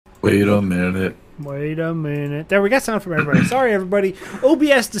Wait a minute. Wait a minute. There, we got sound from everybody. Sorry, everybody.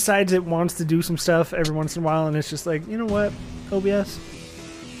 OBS decides it wants to do some stuff every once in a while, and it's just like, you know what, OBS?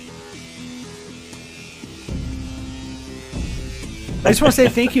 I just want to say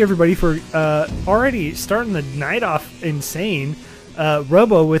thank you, everybody, for already starting the night off insane.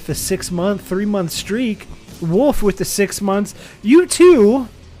 Robo with the 6-month, 3-month streak. Wolf with the 6 months. You too,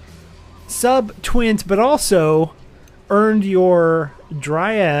 sub twins, but also earned your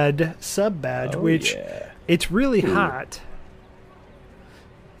Dryad sub badge, which it's really hot.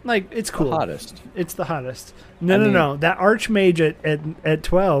 Like, it's cool. The hottest. It's the hottest. No. That Archmage at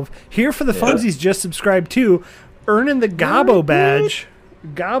 12. Here for the funsies, just subscribed too. Earning the Gabo badge.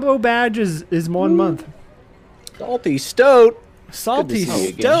 Gabo badge is 1 month. Salty Stoat. Salty Good to see you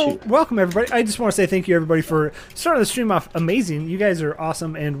again, Stoat. Welcome, everybody. I just want to say thank you, everybody, for starting the stream off amazing. You guys are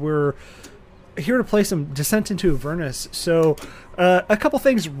awesome, and we're here to play some Descent into Avernus. So, a couple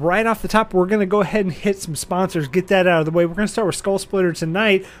things right off the top. We're going to go ahead and hit some sponsors, get that out of the way. We're going to start with Skull Splitter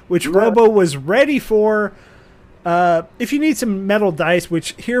tonight, which Robo was ready for. If you need some metal dice,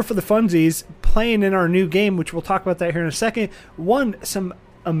 which here for the funsies, playing in our new game, which we'll talk about that here in a second, some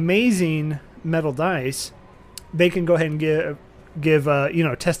amazing metal dice. They can go ahead and give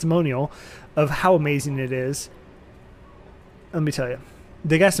testimonial of how amazing it is. Let me tell you,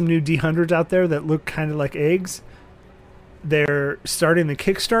 they got some new D100s out there that look kind of like eggs. They're starting the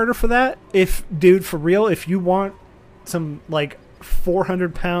Kickstarter for that. For real, if you want some like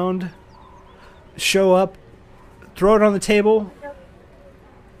 400-pound show up, throw it on the table.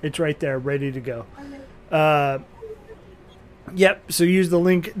 It's right there, ready to go. Yep. So use the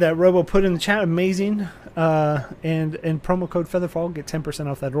link that Robo put in the chat. Amazing. And promo code Featherfall, get 10%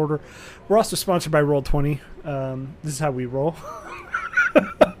 off that order. We're also sponsored by Roll20. This is how we roll.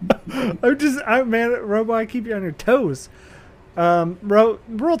 Man, Robo, I keep you on your toes.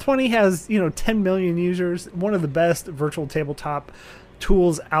 Roll20 has 10 million users. One of the best virtual tabletop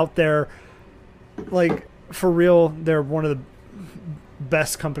tools out there. Like, for real, they're one of the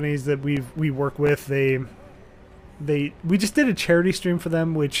best companies that we work with. We just did a charity stream for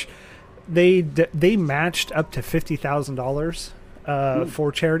them, which they matched up to $50,000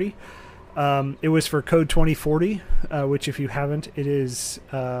 for charity. It was for Code 2040, which if you haven't, it is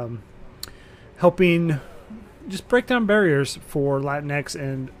helping just break down barriers for Latinx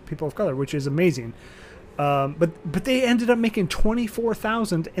and people of color, which is amazing. But they ended up making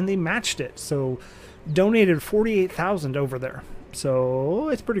 $24,000 and they matched it. So donated $48,000 over there. So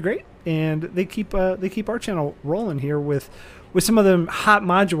it's pretty great, and they keep our channel rolling here with some of them hot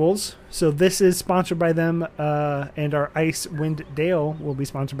modules. So this is sponsored by them, and our Ice Wind Dale will be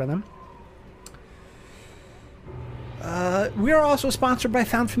sponsored by them. We are also sponsored by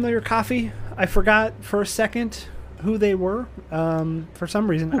Found Familiar Coffee. I forgot for a second who they were. For some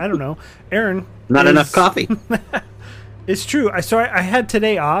reason, I don't know. Aaron, not enough coffee. It's true. I had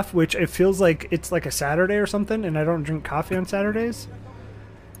today off, which it feels like it's like a Saturday or something, and I don't drink coffee on Saturdays.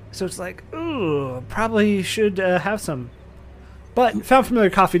 So it's like, ooh, probably should have some. But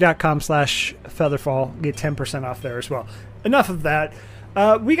foundfamiliarcoffee.com/featherfall, get 10% off there as well. Enough of that.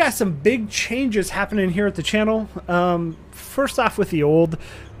 We got some big changes happening here at the channel. First off with the old,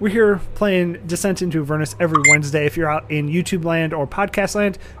 we're here playing Descent into Avernus every Wednesday. If you're out in YouTube land or podcast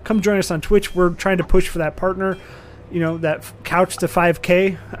land, come join us on Twitch. We're trying to push for that partner. That couch to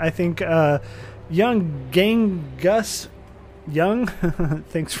 5K. I think Young Gang Gus Young,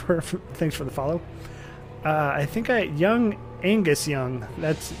 thanks for the follow. I think Young Angus Young.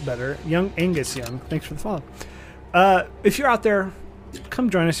 That's better. Young Angus Young. Thanks for the follow. If you're out there, come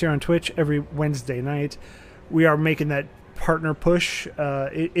join us here on Twitch every Wednesday night. We are making that partner push.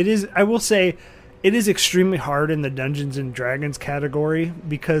 It is, I will say, it is extremely hard in the Dungeons and Dragons category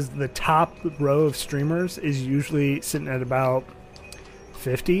because the top row of streamers is usually sitting at about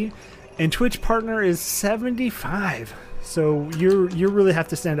 50, and Twitch partner is 75. So you really have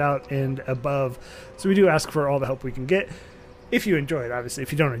to stand out and above. So we do ask for all the help we can get. If you enjoy it, obviously.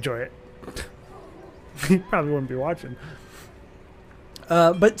 If you don't enjoy it, you probably wouldn't be watching.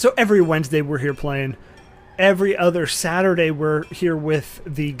 But so every Wednesday we're here playing. Every other Saturday, we're here with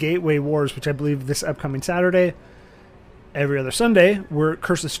the Gateway Wars, which I believe this upcoming Saturday. Every other Sunday, we're at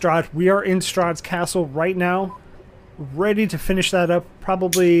Curse of Strahd. We are in Strahd's Castle right now, ready to finish that up.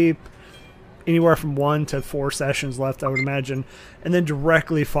 Probably anywhere from 1 to 4 sessions left, I would imagine. And then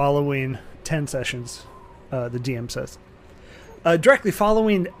directly following 10 sessions, the DM says. Directly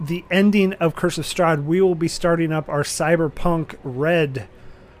following the ending of Curse of Strahd, we will be starting up our Cyberpunk Red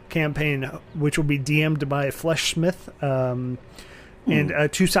campaign, which will be DM'd by Fleshsmith, and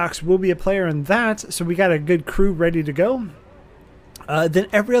Two Socks will be a player in that. So we got a good crew ready to go. Then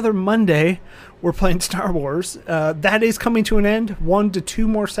every other Monday, we're playing Star Wars. That is coming to an end. 1 to 2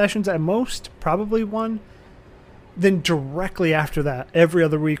 more sessions at most, probably 1. Then directly after that, every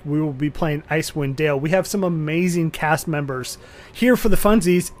other week, we will be playing Icewind Dale. We have some amazing cast members here for the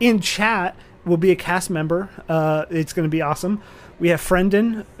funsies. In chat will be a cast member. It's going to be awesome. We have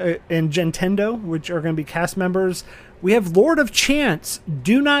Friendon and Gentendo, which are going to be cast members. We have Lord of Chance.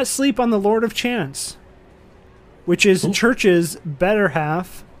 Do not sleep on the Lord of Chance, which is Church's better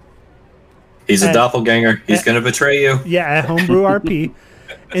half. He's a doppelganger. He's going to betray you. Yeah, at Homebrew RP.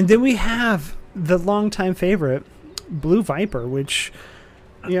 And then we have the longtime favorite, Blue Viper, which,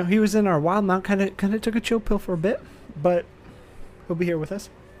 he was in our Wild Mount, kind of took a chill pill for a bit, but he'll be here with us.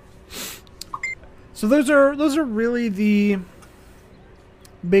 So those are really the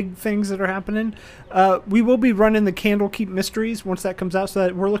big things that are happening. We will be running the Candlekeep Mysteries once that comes out, so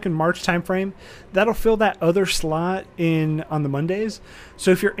that we're looking March timeframe. That'll fill that other slot in on the Mondays.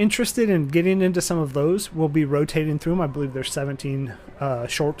 So if you're interested in getting into some of those, we'll be rotating through them. I believe there's 17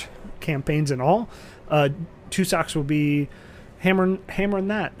 short campaigns in all. Two Socks will be hammering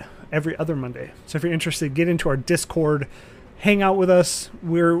that every other Monday. So if you're interested, get into our Discord, hang out with us.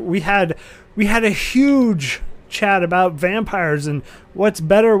 We had a huge chat about vampires and what's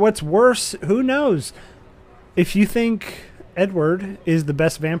better, what's worse, who knows. If you think Edward is the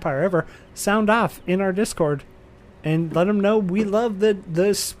best vampire ever, sound off in our Discord and let them know we love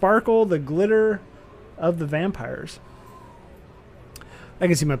the sparkle, the glitter of the vampires. I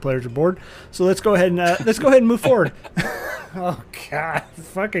can see my players are bored, so let's go ahead and move forward. Oh God,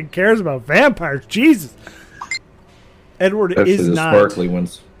 fucking cares about vampires, Jesus. Edward Especially is the not sparkly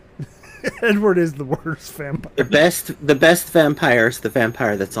ones. Edward is the worst vampire. The best vampire is the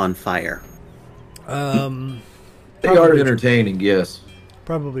vampire that's on fire. They are entertaining, yes.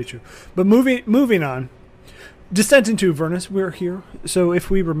 Probably true. But moving on. Descent into Avernus, we're here. So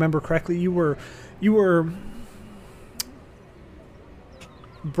if we remember correctly, you were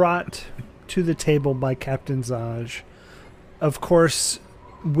brought to the table by Captain Zaj. Of course,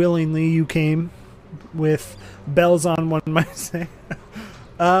 willingly you came with bells on, one might say.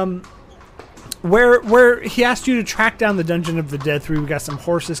 Where he asked you to track down the Dungeon of the Dead 3. We got some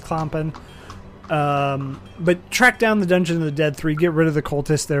horses clomping. But track down the Dungeon of the Dead 3. Get rid of the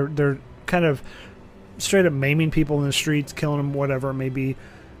cultists. They're kind of straight up maiming people in the streets, killing them, whatever it may be.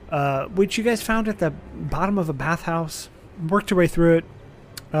 Which you guys found at the bottom of a bathhouse. Worked your way through it.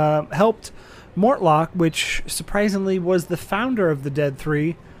 Helped Mortlock, which surprisingly was the founder of the Dead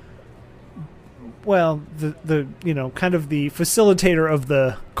 3. Well, the kind of the facilitator of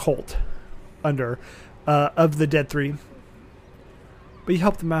the cult of the Dead 3. But you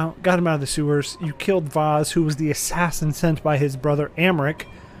helped them out, got him out of the sewers. You killed Vaz, who was the assassin sent by his brother Amric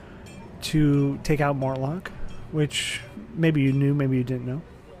to take out Mortlock, which maybe you knew, maybe you didn't know.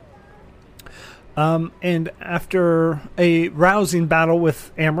 And after a rousing battle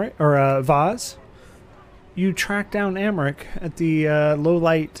with Amric, or Vaz, you track down Amric at the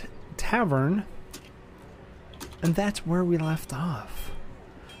Lowlight Tavern, and that's where we left off.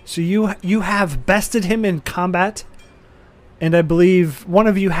 So you have bested him in combat, and I believe one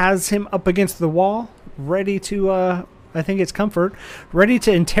of you has him up against the wall, ready to, I think it's Comfort, ready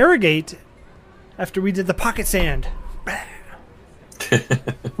to interrogate after we did the pocket sand.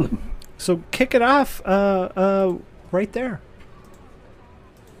 So kick it off right there.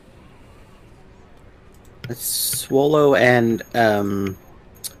 Swallow and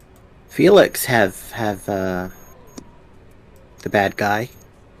Felix have the bad guy.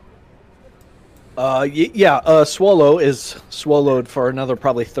 Swallow is swallowed for another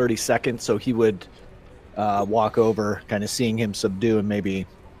probably 30 seconds, so he would walk over, kind of seeing him subdue, and maybe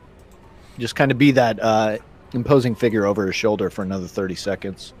just kind of be that imposing figure over his shoulder for another 30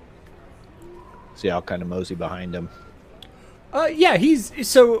 seconds. See, I'll kind of mosey behind him. He's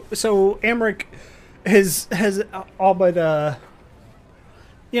so Amric has all but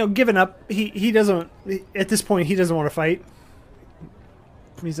given up. He doesn't at this point. He doesn't want to fight.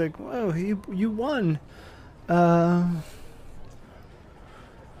 He's like, "Whoa, you won."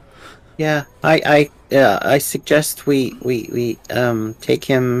 Yeah, I suggest we take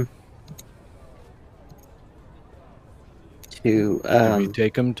him to we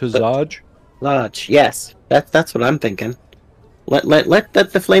take him to Zaj Lodge. Yes, that's what I'm thinking. Let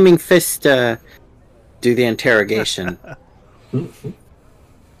the Flaming Fist do the interrogation.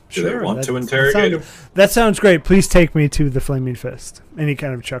 Do they want to interrogate him? That sounds great. Please take me to the Flaming Fist. And he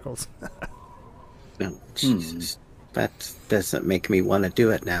kind of chuckles. No, Jesus, that doesn't make me want to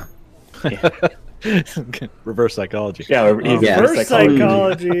do it now. Reverse psychology. Yeah, Reverse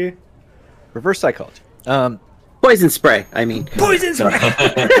psychology. Reverse psychology. Poison spray, I mean. Poison spray!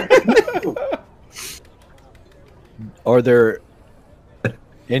 Are there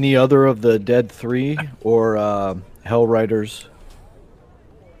any other of the Dead 3 or Hell Riders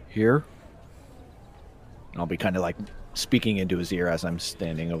here? I'll be kind of like speaking into his ear as I'm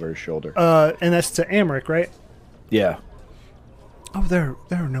standing over his shoulder. And that's to Amric, right? Yeah. Oh, there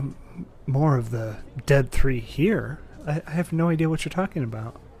are no more of the Dead 3 here. I have no idea what you're talking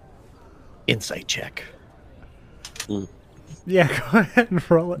about. Insight check. Yeah, go ahead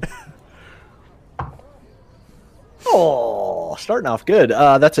and roll it. Oh, starting off good.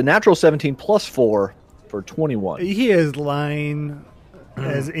 That's a natural 17 plus 4 for 21. He is lying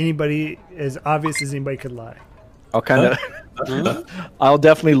as obvious as anybody could lie. I'll kind of, I'll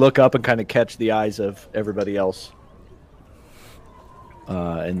definitely look up and kind of catch the eyes of everybody else.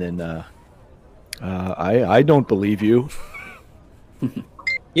 And then, I don't believe you.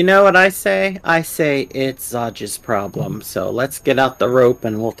 You know what I say? I say it's Zodge's problem. So let's get out the rope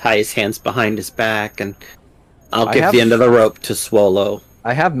and we'll tie his hands behind his back, and I'll give the end of the rope to Swallow.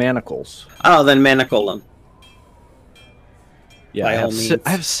 I have manacles. Oh, then manacle him. Yeah, I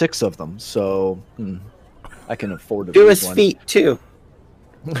have 6 of them, so I can afford to do his one. feet too.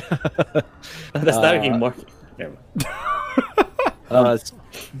 That's not even more.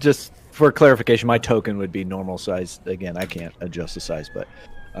 Just for clarification, my token would be normal size. Again, I can't adjust the size, but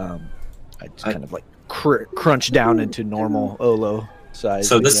I just kind of like crunch down into normal Olo size.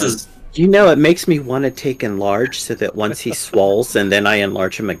 So this is. You know, it makes me want to take enlarge so that once he swells, and then I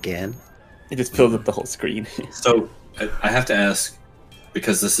enlarge him again. It just fills up the whole screen. So I have to ask,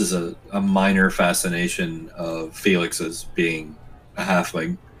 because this is a minor fascination of Felix's being a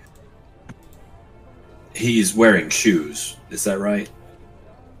halfling. He's wearing shoes. Is that right?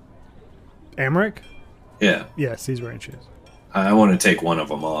 Amric? Yeah. Yes, he's wearing shoes. I want to take one of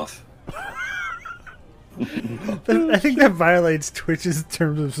them off. I think that violates Twitch's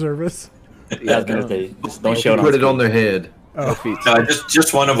terms of service. Yeah, I was gonna say, just don't show it. Put it on their head. Oh, No,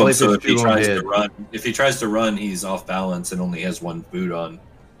 just one of them. Only So if if he it's shoe on tries head. to run, he's off balance and only has one boot on.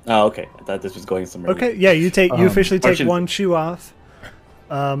 Oh, okay. I thought this was going somewhere. okay, yeah, you officially take Archie- one shoe off.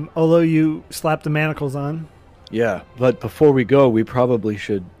 Olo, you slap the manacles on. Yeah, but before we go, we probably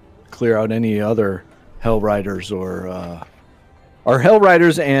should clear out any other Hell Riders or are Hell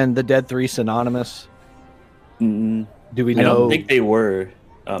Riders and the Dead 3 synonymous? Mm, Do we I know? don't think they were.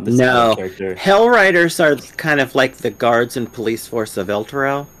 This No. character. Hell Riders are kind of like the guards and police force of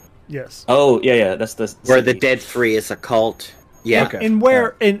Elturel, Yes. Oh, yeah. That's the where the city. Dead 3 is a cult. Yeah. Okay. And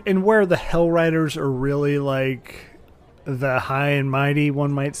where the Hell Riders are really like the high and mighty,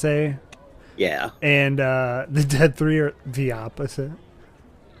 one might say, Yeah. and the Dead 3 are the opposite.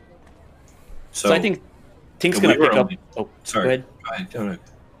 So I think Tink's we gonna were pick up. only- Oh, Sorry. Go ahead. I don't know.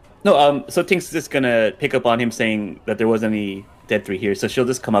 No, so Tink's just gonna pick up on him saying that there wasn't any Dead 3 here, so she'll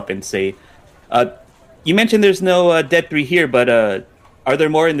just come up and say, you mentioned there's no Dead 3 here, but are there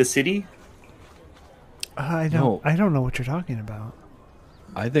more in the city? I No. don't know what you're talking about.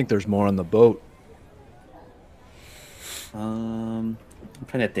 I think there's more on the boat. I'm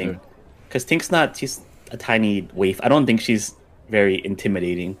trying to think. Because she's a tiny waif. I don't think she's very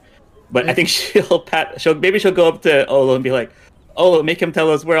intimidating. But I think she'll go up to Olo and be like, Olo, make him tell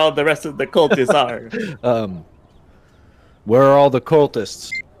us where all the rest of the cultists are. Where are all the cultists?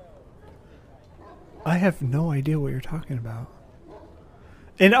 I have no idea what you're talking about.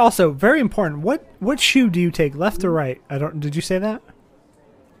 And also, very important, what shoe do you take, left or right? Did you say that?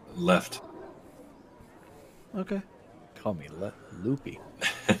 Left. Okay. Call me Loopy.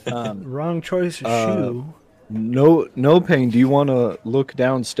 Wrong choice of shoe. No pain. Do you want to look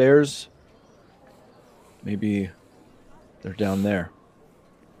downstairs? Maybe they're down there.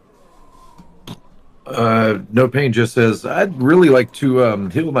 No Pain just says, I'd really like to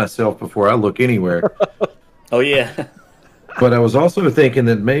heal myself before I look anywhere. Oh, yeah. But I was also thinking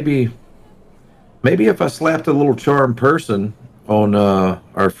that maybe if I slapped a little charm person on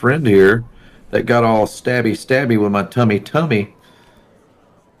our friend here that got all stabby with my tummy,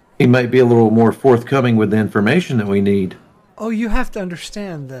 he might be a little more forthcoming with the information that we need. Oh, you have to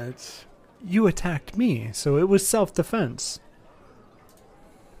understand that you attacked me, so it was self-defense.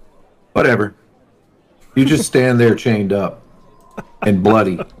 Whatever. You just stand there chained up and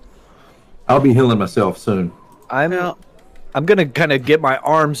bloody. I'll be healing myself soon. I'm gonna kind of get my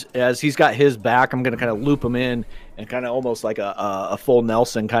arms as he's got his back. I'm gonna kind of loop him in and kind of almost like a full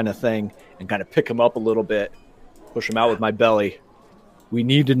Nelson kind of thing, and kind of pick him up a little bit, push him out with my belly. We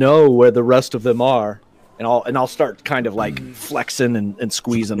need to know where the rest of them are, and I'll start kind of like flexing and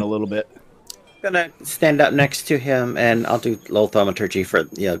squeezing a little bit. gonna stand up next to him, and I'll do little thaumaturgy for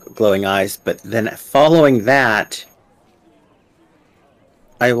glowing eyes. But then, following that,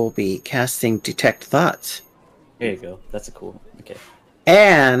 I will be casting Detect Thoughts. There you go. That's a cool. Okay.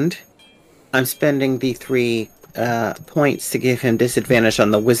 And I'm spending the 3 points to give him disadvantage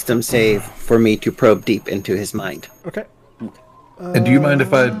on the Wisdom save for me to probe deep into his mind. Okay. And do you mind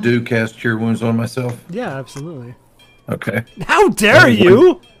if I do cast Cure Wounds on myself? Yeah, absolutely. Okay. How dare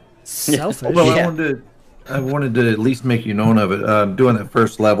you? Selfish. Although Yeah. I wanted to at least make you known of it. I'm doing that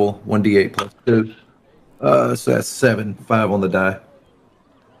first level, 1d8 plus 2. So that's 7, 5 on the die.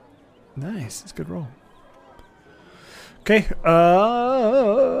 Nice. That's a good roll. Okay.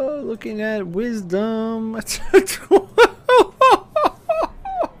 Looking at wisdom.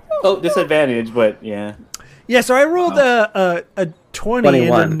 Oh, disadvantage, but yeah. Yeah, so I rolled a 20 and a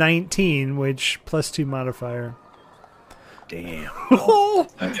 21. 19, which plus 2 modifier. Damn. Oh,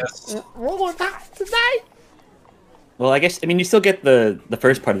 I guess. roll that tonight. Well, I guess you still get the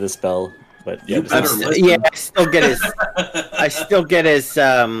first part of the spell, but yeah. You better listen. Yeah, I still get his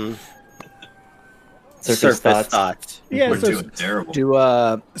surface thoughts. Yeah, We're so doing terrible.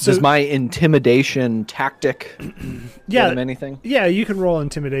 Does my intimidation tactic yeah, get him anything? yeah, you can roll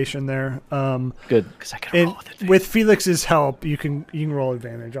intimidation there. Good, because I can And roll with advantage. with Felix's help, you can roll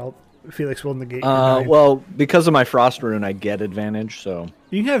advantage. Felix will negate. your nine. Well, because of my frost rune, I get advantage. So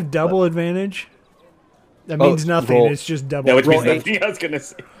You can have double advantage. That means nothing. roll- It's just double. Yeah, which means Roll nothing. I was gonna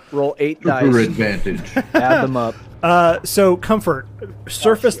say. roll 8 Super dice, advantage. add them up. So comfort,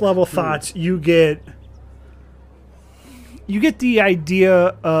 surface level thoughts. You get the idea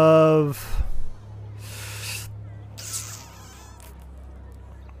of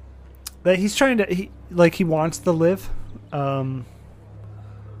that he's trying to he wants to live. And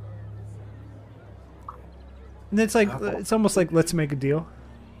it's like it's almost like let's make a deal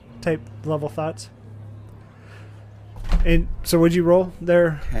type level thoughts. And so would you roll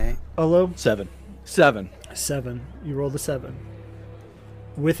there, Okay. Olo? 7. 7. You rolled a 7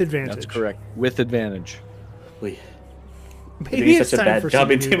 with advantage. That's correct. With advantage. Wait, Maybe you're doing it's such a time bad for job some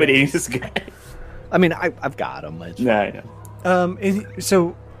new intimidating rolls. this guy. I mean, I've got him. It's Nah, I know. And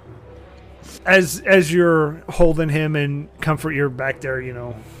so as you're holding him and comfort, you're back there,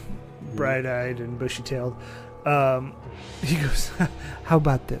 bright-eyed and bushy-tailed. He goes, "How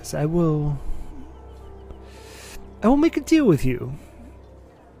about this? I will make a deal with you.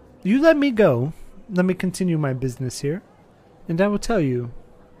 You let me go. Let me continue my business here, and I will tell you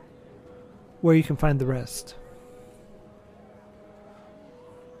where you can find the rest."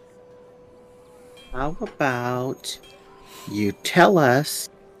 How about you tell us,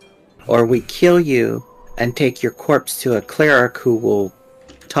 or we kill you and take your corpse to a cleric who will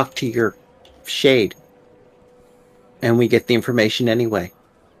talk to your shade, and we get the information anyway.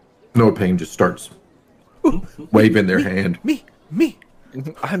 No Pain just starts waving their hand. Me.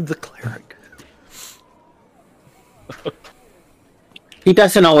 I'm the cleric. He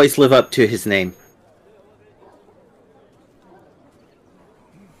doesn't always live up to his name.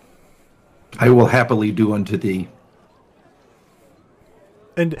 I will happily do unto thee.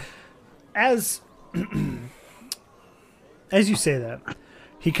 And as as you say that,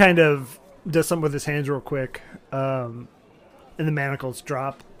 he kind of does something with his hands real quick, and the manacles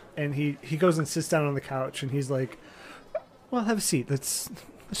drop, and he goes and sits down on the couch, and he's like, "Well, have a seat. Let's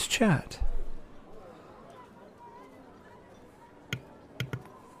chat."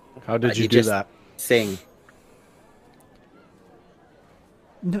 How did You you do just- that? Sing.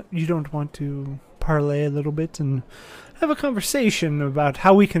 No, you don't want to parlay a little bit and have a conversation about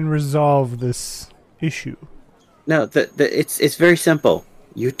how we can resolve this issue. No, it's very simple.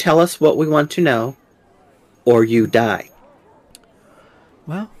 You tell us what we want to know, or you die.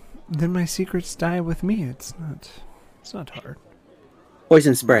 Well, then my secrets die with me. It's not hard.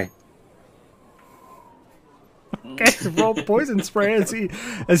 Poison spray. Okay, roll poison spray as he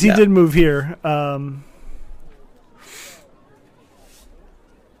did move here.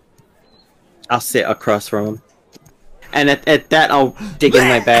 I'll sit across from him. And at that, I'll dig in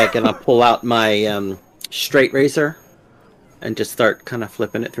my bag and I'll pull out my straight razor and just start kind of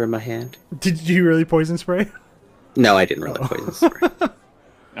flipping it through my hand. Did you really poison spray? No, I didn't really poison spray.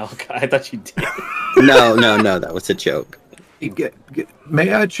 Oh god, I thought you did. No, that was a joke.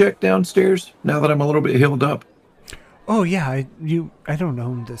 May I check downstairs now that I'm a little bit healed up? Oh yeah, I don't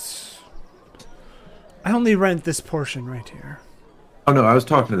own this. I only rent this portion right here. Oh no, I was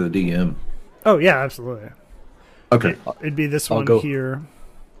talking to the DM. Oh yeah, absolutely. Okay. It'd be this I'll one go. here.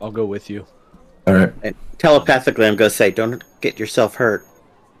 I'll go with you. All right. And telepathically, I'm going to say, don't get yourself hurt.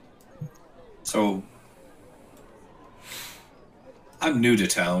 So, I'm new to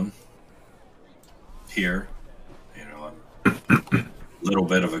town. here. You know, I'm a little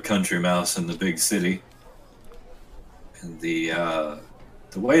bit of a country mouse in the big city. And the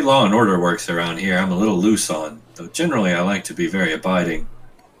way law and order works around here, I'm a little loose on. Though generally I like to be very abiding.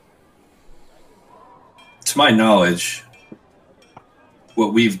 To my knowledge,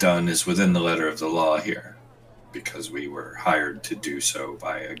 what we've done is within the letter of the law here, because we were hired to do so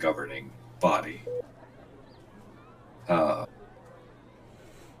by a governing body. So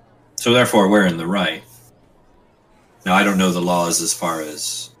therefore, we're in the right. Now, I don't know the laws as far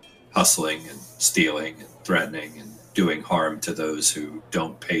as hustling and stealing and threatening and doing harm to those who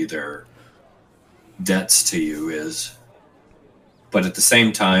don't pay their debts to you is. But at the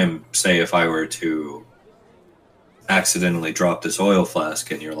same time, say if I were to accidentally drop this oil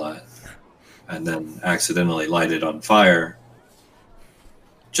flask in your lap and then accidentally light it on fire,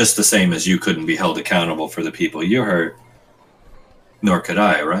 just the same as you couldn't be held accountable for the people you hurt, nor could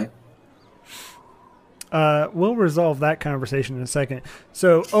I, right? We'll resolve that conversation in a second.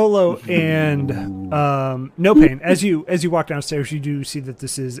 So Olo and No Pain, as you walk downstairs, you do see that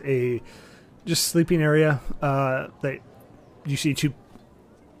this is a just sleeping area. That you see two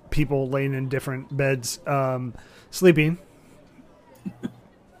people laying in different beds, sleeping.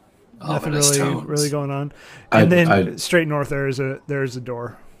 Nothing really going on. And then straight north there's a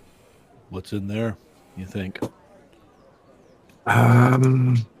door. What's in there, you think?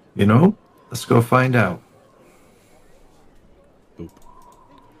 You know, let's go find out. Boop.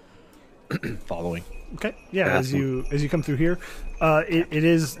 Following. Okay. Yeah, as you come through here, it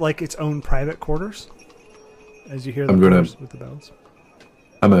is like its own private quarters. As you hear the doors with the bells.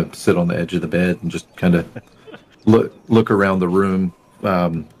 I'm gonna sit on the edge of the bed and just kind of look around the room,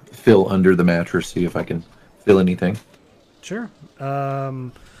 feel under the mattress, see if I can feel anything. Sure.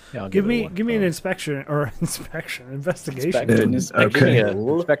 Yeah, give me an investigation. Okay. Give me an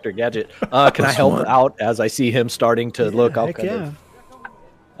Inspector Gadget. Can I help out as I see him starting to look? I'll kind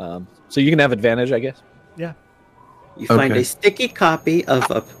of. So you can have advantage, I guess. Yeah. You find a sticky copy of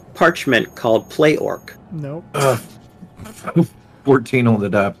a parchment called Play Orc. Nope. 14 on the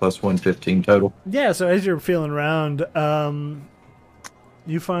die plus 115 total. Yeah. So as you're feeling around,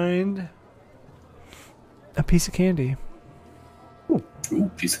 you find a piece of candy. Ooh,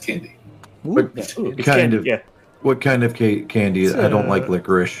 piece of candy. What kind of candy? I don't like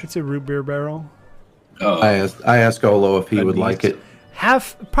licorice. It's a root beer barrel. Oh. I asked Olo if he would like it.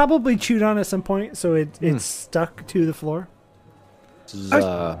 Probably chewed on at some point, so it's stuck to the floor. This is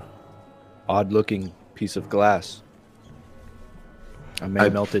odd looking piece of glass. I may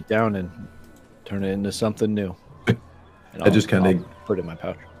melt it down and turn it into something new. I just kind of put it in my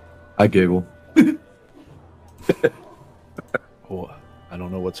pouch. I giggle. Oh, I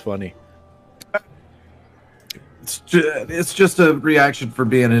don't know what's funny. It's just a reaction for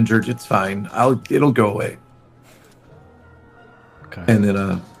being injured. It's fine. It'll go away. Okay. And then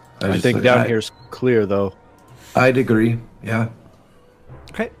I think down here's clear though. I'd agree. Yeah.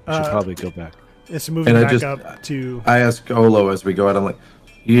 Okay. Should probably go back. It's moving back up to. I ask Olo as we go out. I'm like,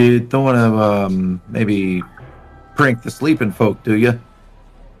 you don't want to maybe prank the sleeping folk, do you?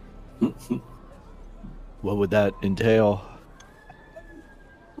 What would that entail?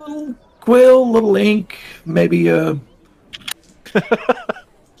 Little quill, little ink, maybe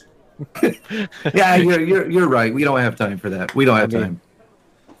Yeah, you're right. We don't have time for that. We don't have time.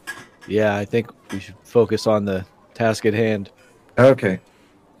 Yeah, I think we should focus on the task at hand. Okay.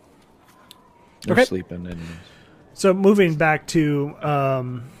 No sleeping anyways. So moving back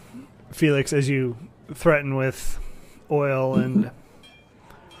to Felix, as you threaten with oil and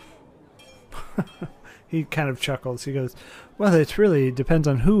he kind of chuckles. He goes, well, it really depends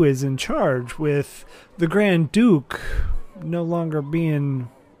on who is in charge, with the Grand Duke no longer being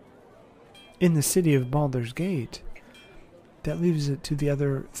in the city of Baldur's Gate. That leaves it to the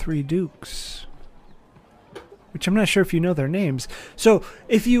other three dukes, which I'm not sure if you know their names. So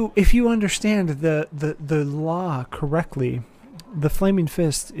if you understand the law correctly, the Flaming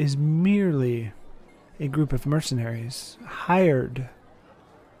Fist is merely a group of mercenaries hired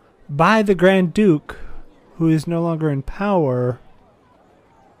by the Grand Duke, who is no longer in power,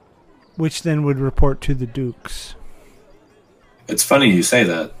 which then would report to the dukes. It's funny you say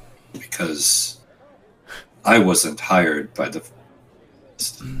that, because I wasn't hired by the...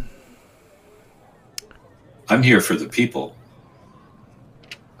 I'm here for the people.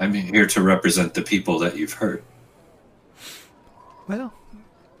 I'm here to represent the people that you've hurt. Well,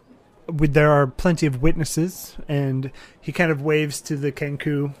 there are plenty of witnesses, and he kind of waves to the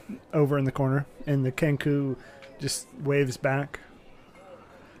Kenku over in the corner, and the Kenku just waves back.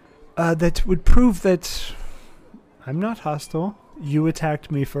 That would prove that I'm not hostile. You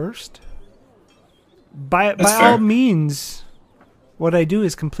attacked me first. By fair. all means, what I do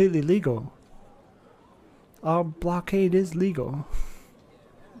is completely legal. Our blockade is legal.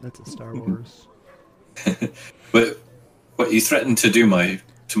 That's a Star Wars. But what you threatened to do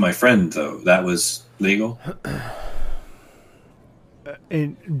to my friend, though, that was legal?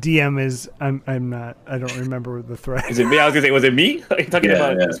 And DM is I'm not. I don't remember the threat. Is it me? I was gonna say, was it me? Are you talking Yeah,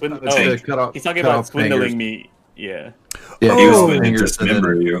 about yeah. swindling? It's Oh, to cut off- he's talking cut about off swindling fingers. me. Yeah. Yeah, He was Oh. going to fingers and then-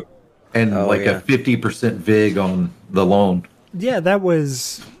 dismember you. and Oh, like yeah. a 50% vig on the loan. Yeah, that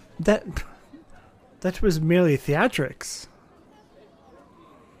was that. That was merely theatrics.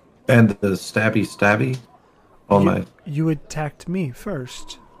 And the stabby on my. You attacked me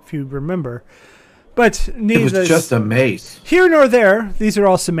first, if you remember. But It was needless, just a mace. here nor there. These are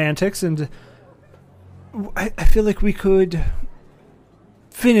all semantics, and I feel like we could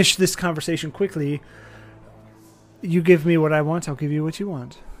finish this conversation quickly. You give me what I want, I'll give you what you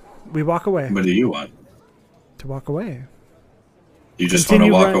want. We walk away. What do you want? To walk away. You just want to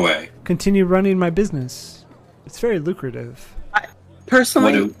Continue walk run- away. Continue running my business. It's very lucrative.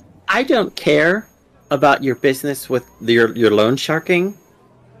 Personally, What I don't care about your business with your loan sharking.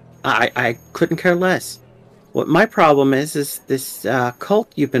 I couldn't care less. What my problem is this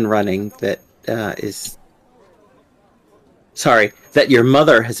cult you've been running that is. Sorry, that your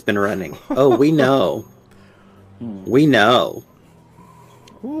mother has been running. Oh, we know. We know.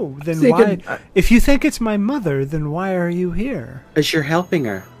 Oh, then Thinking- why? If you think it's my mother, then why are you here? Because you're helping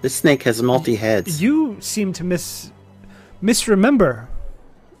her. This snake has multi heads. You seem to misremember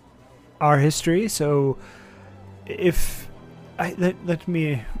our history, so let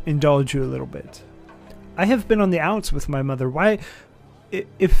me indulge you a little bit. I have been on the outs with my mother. Why,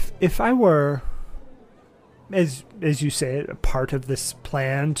 if I were, as you say it, a part of this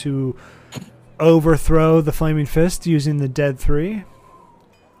plan to overthrow the Flaming Fist using the Dead Three,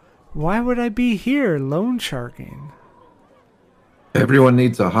 why would I be here loan sharking? Everyone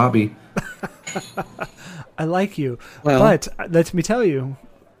needs a hobby. I like you, Well- but let me tell you,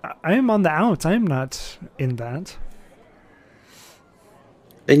 I am on the outs. I am not in that.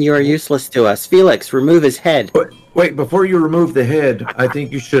 Then you are useless to us. Felix, remove his head. But wait, before you remove the head, I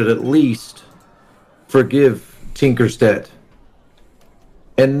think you should at least forgive Tinker's debt.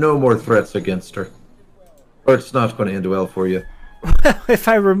 And no more threats against her. Or it's not going to end well for you. If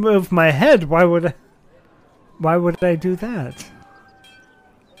I remove my head, why would I do that?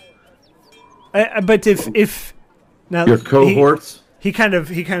 But if now Your cohorts? he kind of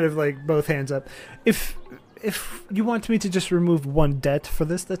like both hands up. If you want me to just remove one debt for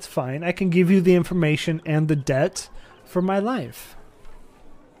this, that's fine. I can give you the information and the debt for my life.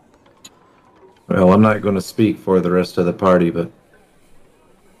 Well, I'm not going to speak for the rest of the party, but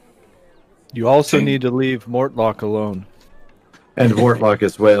You also need to leave Mortlock alone. and Vortlock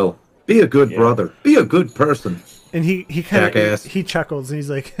as well. Be a good brother. Be a good person. And he kind of Jackass. he chuckles and he's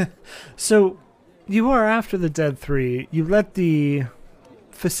like, "So you are after the Dead Three. You let the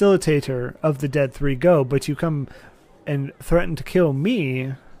facilitator of the Dead Three go, but you come and threaten to kill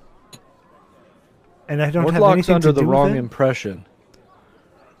me, and I don't have Mortlock's anything under to the do wrong with it?" impression.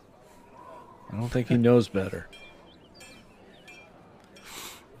 I don't think he knows better.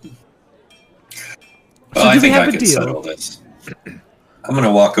 Well, So I do we think have I a can deal? settle this. I'm going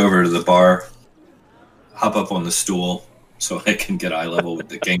to walk over to the bar, hop up on the stool so I can get eye level with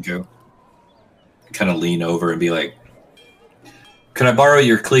the Genko, kind of lean over and be like, "Can I borrow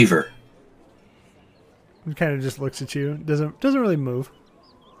your cleaver?" He kind of just looks at you. Doesn't really move.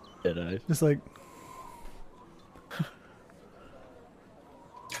 Just like,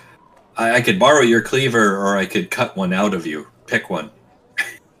 I could borrow your cleaver, or I could cut one out of you. Pick one.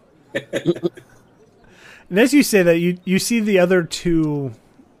 and as you say that, you see the other two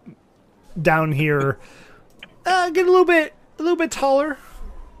down here get a little bit taller,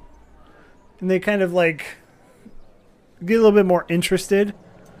 and they kind of like get a little bit more interested.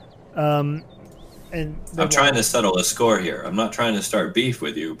 And I'm trying to settle a score here. I'm not trying to start beef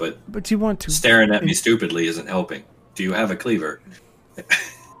with you, but but you want to staring at me stupidly isn't helping. Do you have a cleaver?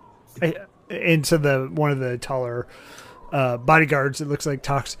 into the one of the taller bodyguards. It looks like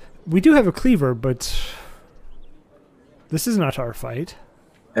talks. We do have a cleaver, but this is not our fight.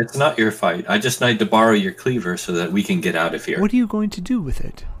 It's not your fight. I just need to borrow your cleaver so that we can get out of here. What are you going to do with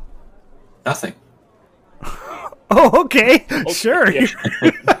it? Nothing. Oh, okay, sure. yeah.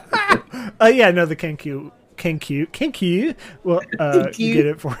 Yeah, no, the Kenkyu will get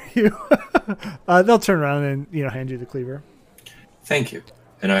it for you. They'll turn around and hand you the cleaver. Thank you.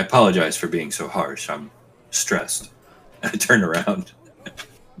 And I apologize for being so harsh. I'm stressed. I turn around,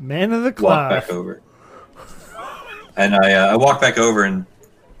 Man of the walk cloth. back over. And I walk back over and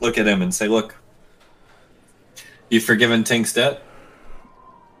look at him and say, "Look, You've forgiven Tink's debt?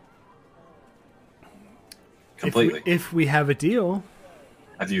 Completely. If we have a deal.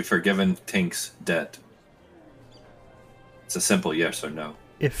 Have you forgiven Tink's debt? It's a simple yes or no.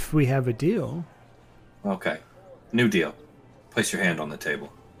 If we have a deal. Okay. New deal. Place your hand on the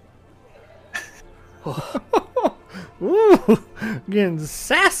table. Ooh, getting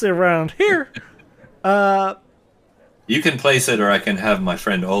sassy around here. You can place it, or I can have my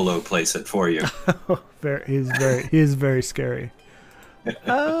friend Olo place it for you. He is very scary.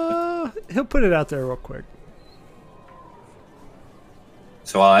 He'll put it out there real quick.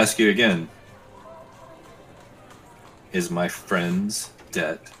 So I'll ask you again. Is my friend's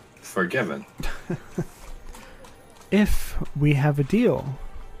debt forgiven? If we have a deal.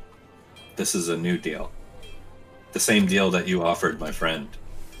 This is a new deal. The same deal that you offered my friend.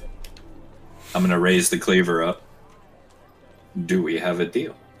 I'm going to raise the cleaver up. Do we have a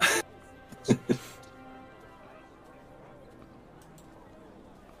deal?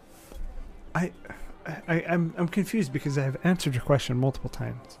 I'm confused because I have answered your question multiple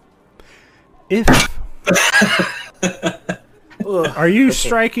times. If are you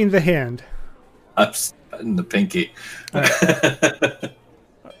striking the hand? I'm in the pinky.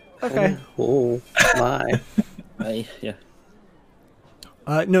 Okay. Oh my. Yeah.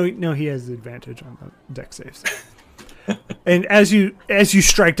 No, he has the advantage on the deck saves. And as you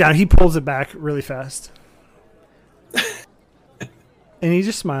strike down, he pulls it back really fast, and he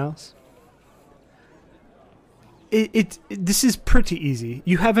just smiles. This is pretty easy.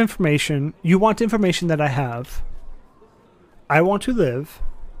 You have information. You want information that I have. I want to live.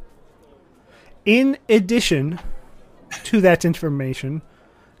 In addition to that information,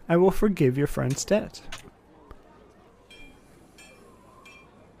 I will forgive your friend's debt.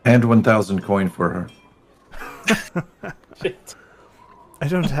 And 1,000 coin for her. Shit. I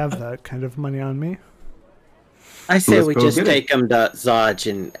don't have that kind of money on me. I say Let's we go just get it. take him to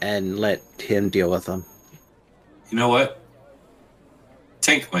Zodge and let him deal with them. You know what?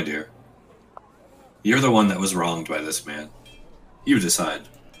 Tink, my dear. You're the one that was wronged by this man. You decide.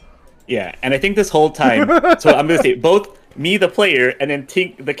 Yeah, and I think this whole time, so I'm gonna say both me, the player, and then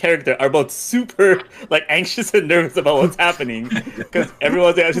Tink, the character, are both super like anxious and nervous about what's happening because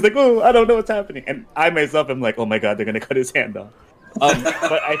everyone's there. She's like, "Oh, I don't know what's happening," and I myself am like, "Oh my god, they're gonna cut his hand off."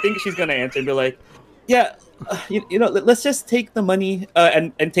 But I think she's gonna answer and be like, "Yeah, you know, let's just take the money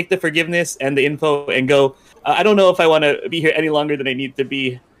and take the forgiveness and the info and go. I don't know if I want to be here any longer than I need to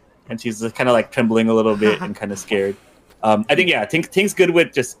be." And she's kind of like trembling a little bit and kind of scared. I think Tink's good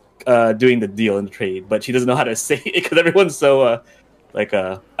with just doing the deal and the trade, but she doesn't know how to say it because everyone's so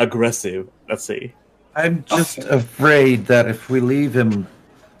aggressive. Let's say. I'm just afraid that if we leave him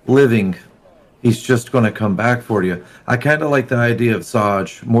living, he's just going to come back for you. I kind of like the idea of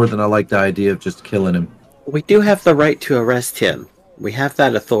Zodge more than I like the idea of just killing him. We do have the right to arrest him. We have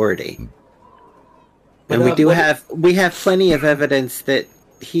that authority. And we have plenty of evidence that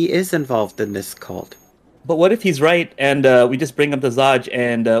he is involved in this cult. But what if he's right and we just bring him to Zodge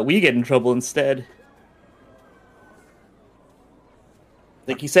and we get in trouble instead?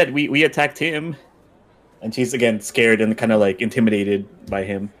 Like he said, we attacked him, and she's again scared and kind of like intimidated by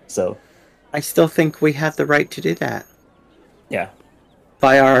him. So I still think we have the right to do that yeah,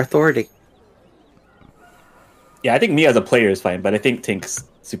 by our authority. yeah. I think me as a player is fine, but I think Tink's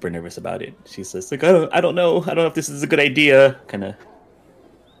super nervous about it. She's just like, I don't know if this is a good idea. Kind of.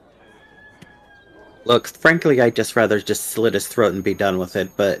 Look, frankly, I'd just rather just slit his throat and be done with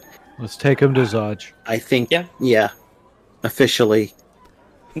it, but Let's take him to Zodge. I think, Yeah. officially.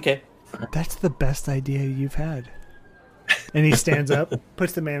 Okay. That's the best idea you've had. And he stands up,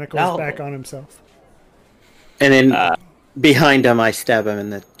 puts the manacles Now- back on himself. And then behind him, I stab him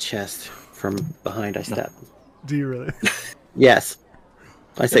in the chest. From behind, I stab him. Do you really? Yes.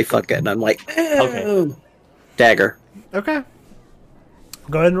 I say fuck it, and I'm like, Okay. dagger. Okay.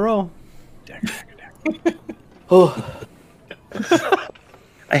 Go ahead and roll. Oh.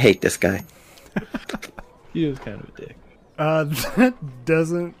 I hate this guy. He was kind of a dick. That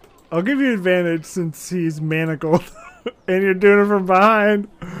doesn't. I'll give you advantage since he's manacled and you're doing it from behind.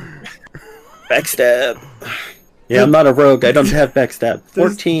 Backstab. Yeah, I'm not a rogue. I don't have backstab.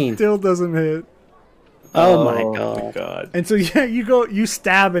 14. Still doesn't hit. Oh my god. And so yeah, you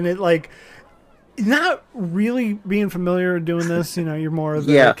stab and it like not really being familiar with doing this, you know, you're more of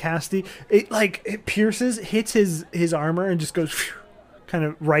the casty. It pierces, hits his armor and just goes kind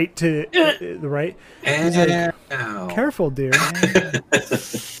of right to the right. He's like, careful, dear.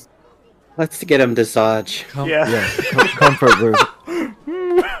 Let's get him to Zodge. Comfort room.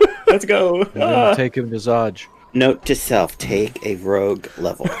 Let's go. We're gonna take him to Zodge. Note to self: take a rogue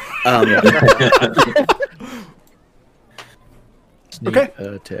level. Sneak Okay.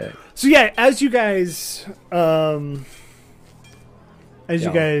 attack. So yeah, as you guys, you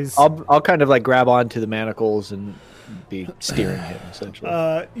guys, I'll kind of like grab onto the manacles and be steering him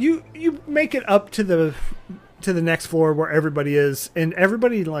essentially. you make it up to the next floor where everybody is, and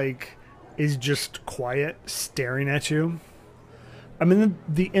everybody like is just quiet, staring at you. I mean,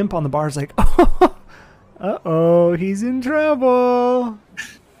 the imp on the bar is like, oh, he's in trouble.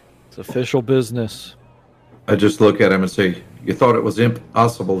 It's official business. I just look at him and say, "You thought it was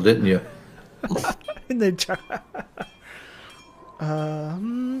impossible, didn't you?" And then,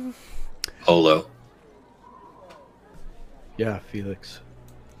 Olo. Yeah, Felix.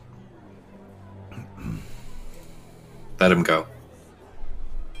 Let him go.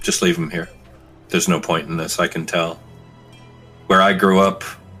 Just leave him here. There's no point in this, I can tell. Where I grew up,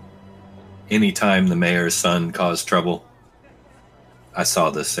 anytime the mayor's son caused trouble, I saw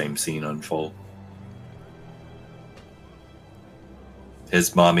this same scene unfold.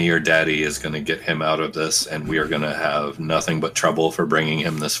 His mommy or daddy is going to get him out of this, and we are going to have nothing but trouble for bringing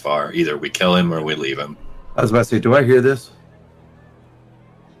him this far. Either we kill him or we leave him. I was about to say, do I hear this?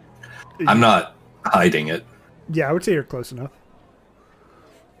 I'm not hiding it. yeah, I would say you're close enough.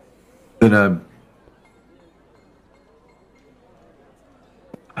 Then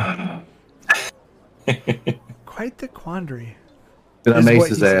Quite the quandary. I Is mace what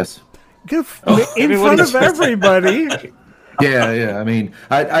his he said. ass. In front of everybody. Yeah. I mean,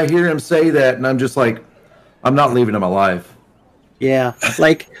 I hear him say that, and I'm just like, I'm not leaving him alive. Yeah,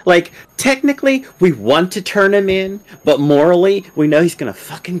 like technically we want to turn him in, but morally we know he's gonna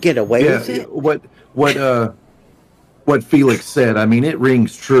fucking get away with Yeah, it. what Felix said. I mean, it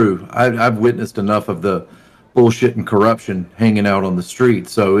rings true. I've witnessed enough of the bullshit and corruption hanging out on the street,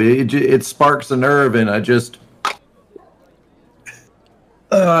 so it sparks a nerve, and I just.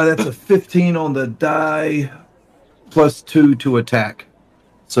 That's a 15 on the die, plus 2 to attack,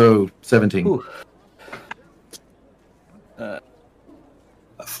 so 17. Ooh. A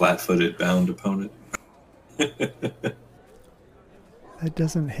flat-footed bound opponent. That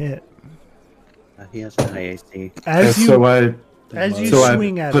doesn't hit. He has an IAC. As you so I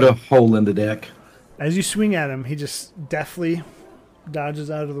swing at put him, a hole in the deck. as you swing at him, he just deftly dodges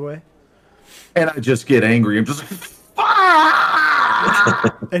out of the way, And I just get angry. I'm just like,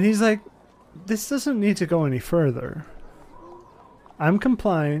 and he's like, "This doesn't need to go any further. I'm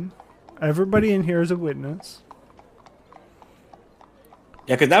complying. Everybody in here is a witness."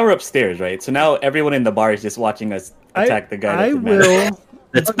 Yeah, because now we're upstairs, right? So now everyone in the bar is just watching us attack the guy. I that's mad. will.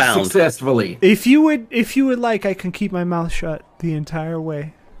 That's bound. successfully. If you would like, I can keep my mouth shut the entire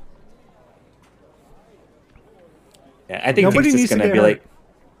way. Yeah, I think Nobody he's needs just to gonna get be like,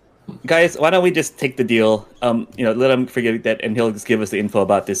 guys, why don't we just take the deal? Let him forget that, and he'll just give us the info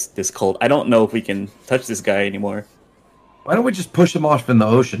about this cult. I don't know if we can touch this guy anymore. Why don't we just push him off in the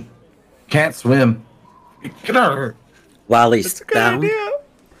ocean? Can't swim. Get out of here. While he's Good down. idea.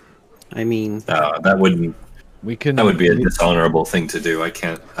 I mean, That wouldn't. We can. That would be a dishonorable thing to do. I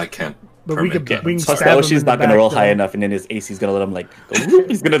can't. But we permit could. that. We can Plus, stab the him ocean's in the not gonna back, roll though. high enough, and then his AC's gonna let him like go.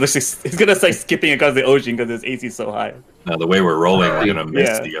 He's gonna start skipping across the ocean because his AC's so high. Now, the way we're rolling, we're gonna miss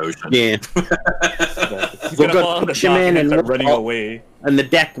Yeah. the ocean. yeah. He's We're gonna gonna fall on the push him dock in and and start we'll running fall. away. And the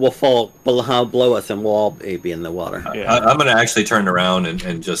deck will fall below us, and we'll all be in the water. Yeah. I'm gonna actually turn around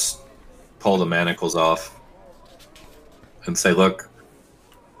and just pull the manacles off and say, "Look,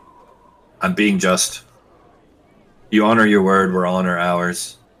 I'm being just. You honor your word. We'll honor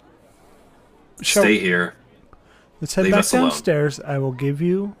ours. Shall- Stay here." Let's head Leave back us alone. downstairs. I will give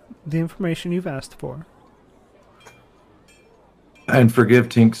you the information you've asked for And forgive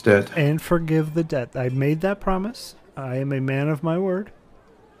Tinkstead. and forgive the debt. I made that promise. I am a man of my word.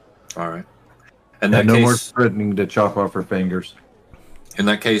 All right. And no more threatening to chop off her fingers. In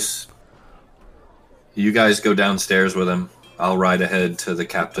that case, you guys go downstairs with him. I'll ride ahead to the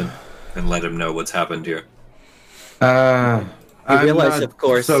captain and let him know what's happened here. You realize, I'm not of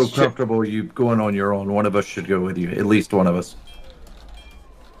course, so comfortable you going on your own. One of us should go with you. At least one of us.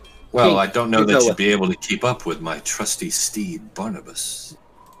 Well, Hey, I don't know you that go you'd with- be able to keep up with my trusty steed, Barnabas.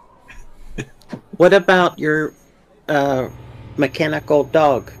 What about your mechanical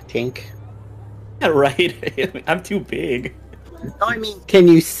dog, Tink? Yeah, right. I'm too big. No, I mean, can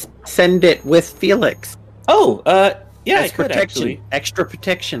you send it with Felix? Oh, yeah, I That's could protection. actually. Extra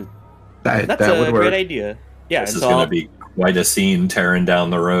protection. That's that a would work. great idea. Yeah, This and is so going I'll, to be quite a scene tearing down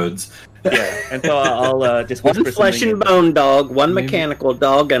the roads. yeah, and so I'll just One whisper flesh something and in. bone dog, one Maybe- mechanical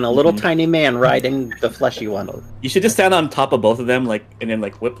dog, and a little tiny man riding the fleshy one. You should just stand on top of both of them, like, and then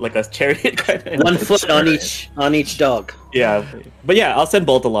like whip like a chariot kind of. 1 foot on each dog. Yeah, but yeah, I'll send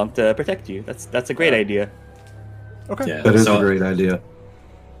Bolt along to protect you. That's a great idea. Okay. Yeah. That is so, a great idea.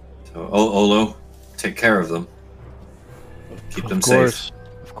 So, Olo, take care of them. Keep them safe.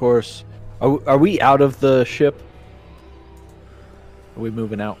 Of course. Are we out of the ship? Are we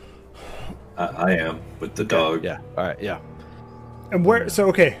moving out? I am with the dog. Yeah. All right. Yeah. And where? So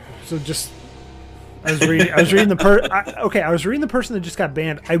okay. So just I was reading. I was reading I was reading the person that just got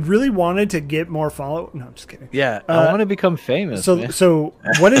banned. I really wanted to get more follow. No, I'm just kidding. Yeah. I want to become famous. So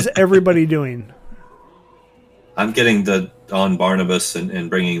what is everybody doing? I'm getting on Barnabas and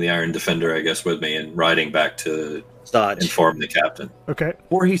bringing the Iron Defender, I guess, with me and riding back to Dodge. inform the captain. Okay.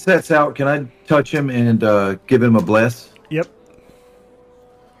 Before he sets out, can I touch him and give him a bless? Yep.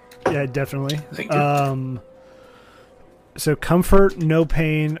 Yeah, definitely. Thank you. So comfort, no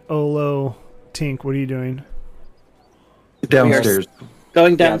pain, Olo, Tink. What are you doing? Downstairs.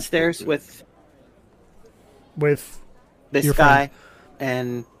 Going downstairs with With this your guy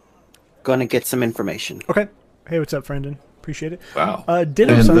and going to get some information. okay. Hey, what's up, Brendan? Appreciate it. Wow.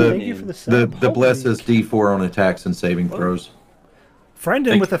 Ditto, And son. the- Thank you for the The sub. bless Holy- is D4 on attacks and saving throws.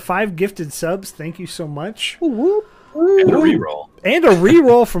 Brendan Thank with the 5 gifted subs. Thank you so much. And a reroll. And a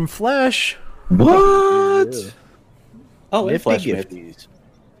reroll from Flesh. What? Oh, and Nifty Flash gifties.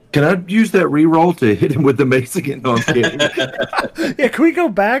 Can I use that reroll to hit him with the mace again? No, I'm kidding. Yeah, can we go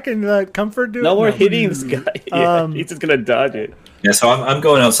back and let comfort do it? No more hitting this guy. Yeah, he's just gonna dodge it. Yeah, so I'm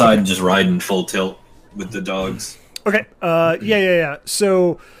going outside and just riding full tilt with the dogs. Okay. Yeah.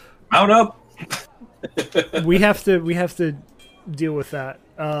 So Mount up. we have to deal with that.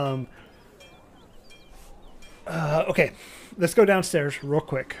 Okay, let's go downstairs real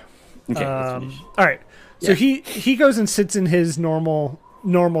quick. Okay, All right. So he goes and sits in his normal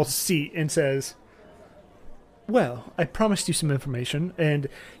seat and says, "Well, I promised you some information." And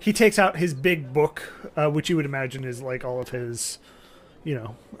he takes out his big book, which you would imagine is like all of his,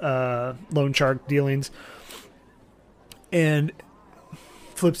 loan shark dealings, and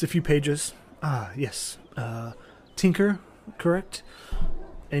flips a few pages. Yes, Tinker, correct?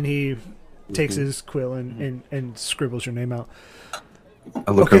 And he takes his quill and scribbles your name out.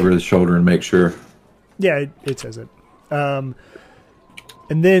 I look over his shoulder and make sure. Yeah, it says it. And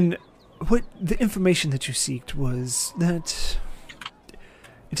then what the information that you seeked was that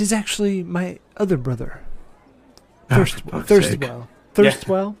it is actually my other brother. Thirstwell.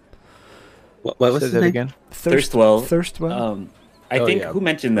 Thirstwell? What was Say his that name? again. Thirstwell. Thirstwell? I think yeah. who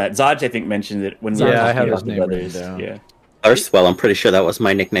mentioned that? Zodge, I think, mentioned it when we Yeah, were I talking have about his the name written brothers. down. Yeah. Erstwell, I'm pretty sure that was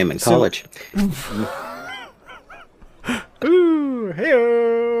my nickname in college. Ooh,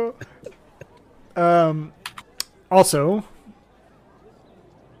 hey. Also,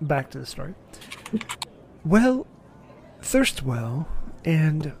 back to the story. Well, Thirstwell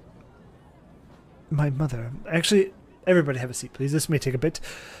and my mother. Actually, everybody have a seat, please. This may take a bit.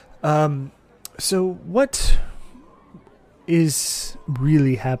 So what is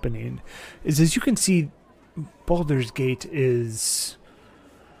really happening is, as you can see, Baldur's Gate is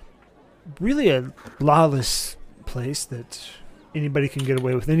really a lawless place that anybody can get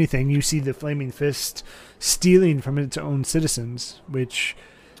away with anything. You see the Flaming Fist stealing from its own citizens, which,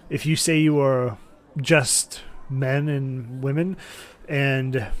 if you say you are just men and women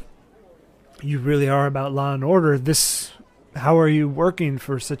and you really are about law and order, how are you working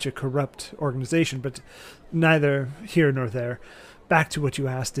for such a corrupt organization? But neither here nor there. Back to what you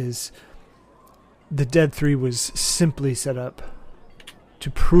asked is, the Dead Three was simply set up to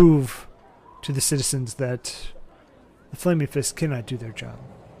prove to the citizens that the Flaming Fist cannot do their job.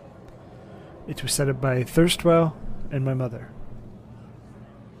 It was set up by Thirstwell and my mother.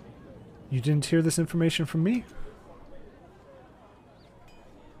 You didn't hear this information from me?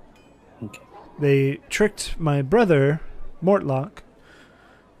 Okay. They tricked my brother, Mortlock,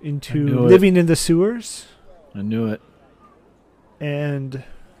 into I knew it. living in the sewers I knew it. and,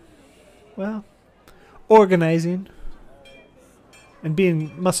 well, organizing and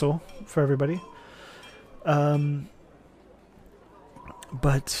being muscle for everybody.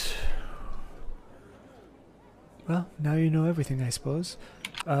 But, well, now you know everything, I suppose.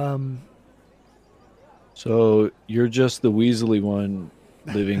 So you're just the Weasley one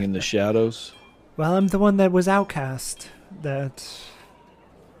living in the shadows? Well, I'm the one that was outcast, that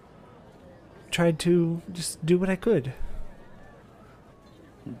tried to just do what I could.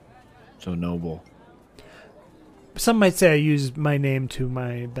 So noble. Some might say I used my name to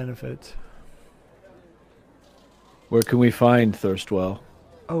my benefit. Where can we find Thirstwell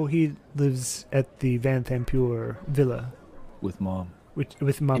Oh, he lives at the Van Thampure villa with Mom?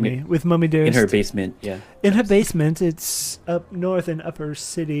 with Mummy. With Mummy In Dearest. her basement, yeah. In her basement. It's up north in Upper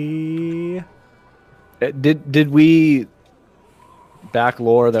City. Did we back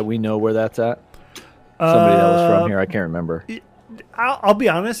lore that we know where that's at? Somebody that was from here. I can't remember. I'll be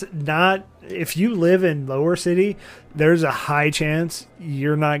honest. Not if you live in Lower City, there's a high chance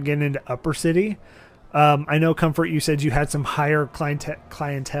you're not getting into Upper City. I know, Comfort, you said you had some higher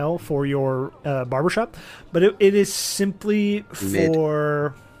clientele for your barbershop, but it is simply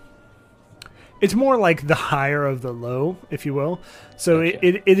for... It's more like the higher of the low, if you will. So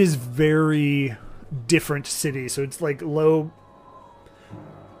it is very different city. So it's like low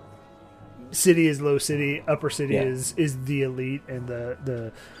city is low city, upper city is the elite, and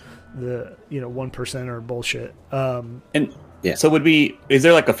the 1% are bullshit. So is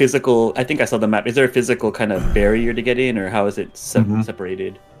there like a physical, I think I saw the map, is there a physical kind of barrier to get in, or how is it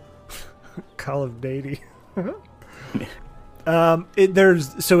separated? Call of Duty.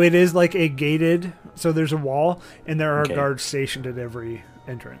 It is like a gated, so there's a wall, and there are guards stationed at every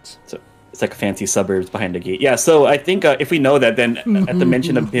entrance. So it's like fancy suburbs behind a gate. Yeah, so I think if we know that, then at the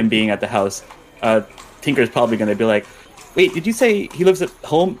mention of him being at the house, Tinker's probably going to be like, wait, did you say he lives at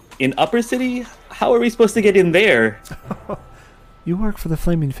home in Upper City? How are we supposed to get in there? You work for the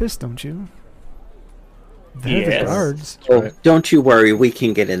Flaming Fist, don't you? They're the guards. Oh, don't you worry, we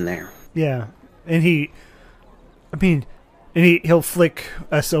can get in there. Yeah, and he'll flick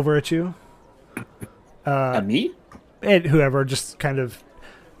a silver at you. At me? And whoever, just kind of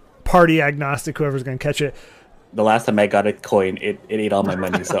party agnostic, whoever's going to catch it. The last time I got a coin, it ate all my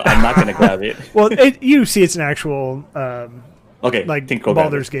money, so I'm not going to grab it. Well, you see it's an actual, like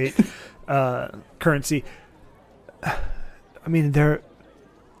Baldur's Gate currency. I mean,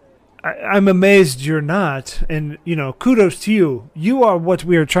 I'm amazed you're not, and kudos to you. You are what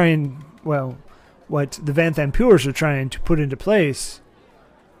we are trying. Well, what the Vanthan Pures are trying to put into place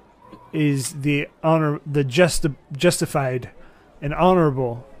is the justified and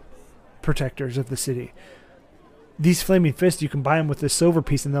honorable protectors of the city. These Flaming Fists, you can buy them with this silver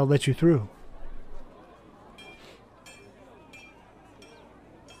piece, and they'll let you through.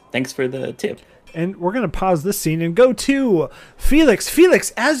 Thanks for the tip. And we're going to pause this scene and go to Felix.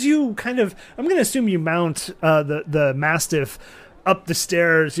 Felix, as you I'm going to assume you mount the Mastiff up the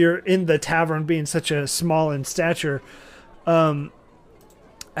stairs. You're in the tavern, being such a small in stature.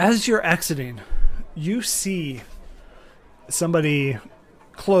 As you're exiting, you see somebody,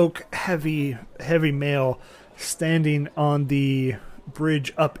 cloak, heavy male, standing on the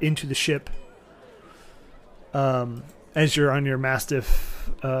bridge up into the ship. As you're on your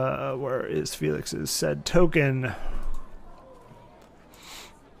Mastiff, where is Felix's said token?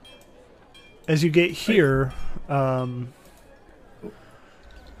 As you get here, okay,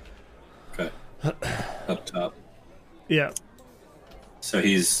 up top. Yeah. So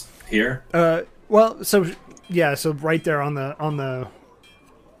he's here. Well, so right there on the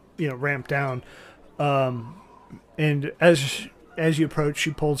ramp down, and as you approach,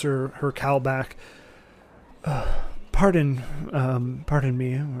 she pulls her cowl back. Pardon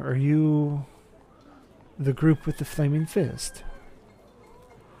me. Are you the group with the Flaming Fist?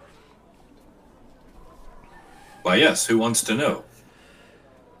 Why, yes. Who wants to know?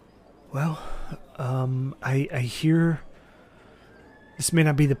 Well, I hear this may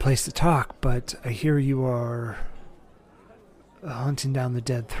not be the place to talk, but I hear you are hunting down the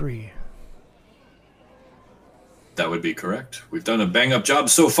Dead Three. That would be correct. We've done a bang-up job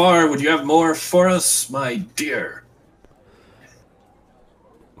so far. Would you have more for us, my dear?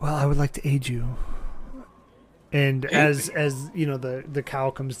 Well, I would like to aid you. And as the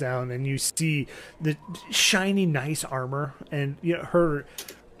cowl comes down and you see the shiny, nice armor, and her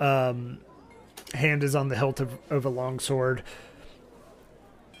hand is on the hilt of a long sword.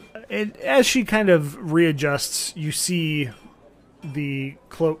 And as she kind of readjusts, you see the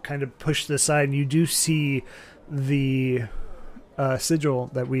cloak kind of pushed to the side, and you do see the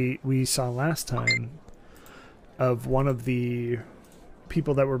sigil that we saw last time of one of the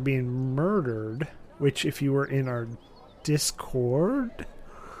people that were being murdered, which if you were in our Discord,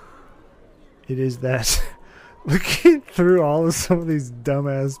 it is that looking through all of some of these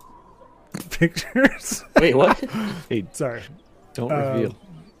dumbass pictures. Wait, what? Hey, sorry. Don't reveal.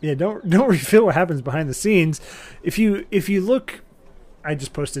 Yeah, don't reveal what happens behind the scenes. If you look, I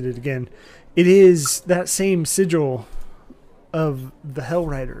just posted it again. It is that same sigil of the Hell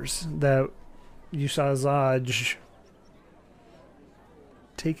Riders that you saw Zaj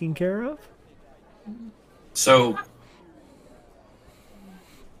taking care of. So,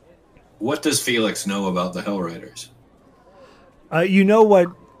 what does Felix know about the Hell Riders? You know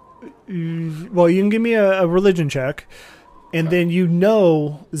what? Well, you can give me a religion check, and then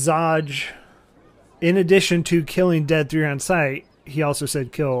Zaj, in addition to killing Dead 3 on sight, he also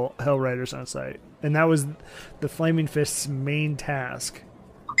said kill Hell Riders on sight. And that was the Flaming Fist's main task.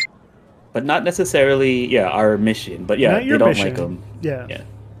 but not necessarily our mission. But Not they your don't mission. like them. Yeah. Yeah.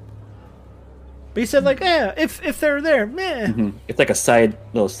 But he said, like, if they're there, meh. Mm-hmm. It's like a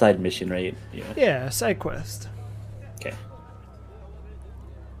little side mission, right? Yeah. Yeah, side quest. Okay.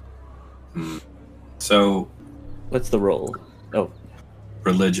 So, What's the role? Oh,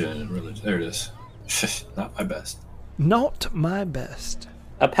 religion. There it is. Not my best. Not my best.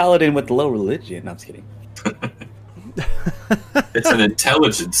 a paladin with low religion. No, I'm just kidding. It's an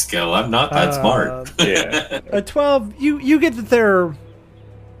intelligence skill. I'm not that smart. Yeah. A 12, you get that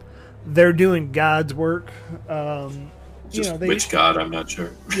they're doing God's work. Just which god? I'm not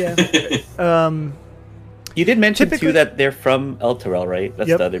sure. Yeah. You did mention Typically- too that they're from Elturel, right? That's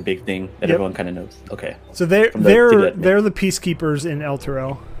Yep. the other big thing that Yep. everyone kind of knows. Okay. So they're From the Tibet. they're the peacekeepers in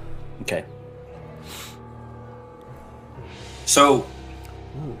Elturel. Okay. So,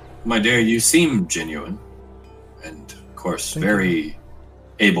 my dear, you seem genuine, and of course, Thank very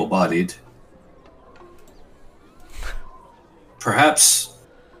able-bodied. Perhaps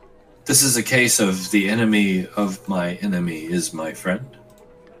this is a case of the enemy of my enemy is my friend.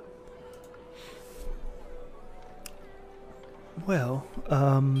 Well,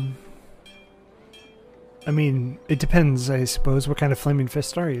 I mean, it depends, I suppose. What kind of flaming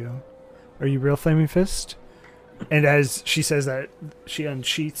fist are you? Are you real flaming fist? And as she says that, she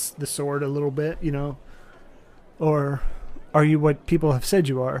unsheaths the sword a little bit, Or are you what people have said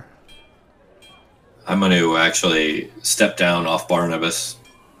you are? I'm going to actually step down off Barnabas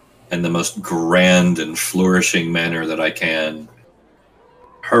in the most grand and flourishing manner that I can,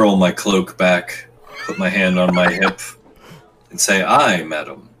 hurl my cloak back, put my hand on my hip, and say, "I,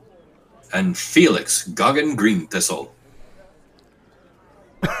 madam, and Felix Goggin Green Thistle."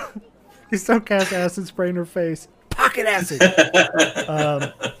 You still cast acid spray in her face. Pocket acid!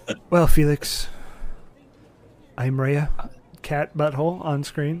 Well, Felix, I'm Rhea. Cat butthole on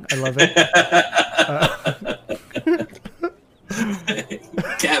screen. I love it.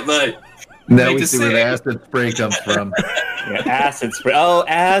 Cat butt. Now Make we a see where the save. acid spray comes from. Yeah, acid spray. Oh,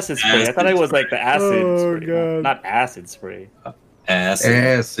 acid spray. I thought it was like the acid Oh, spray, God. not acid spray. Acid.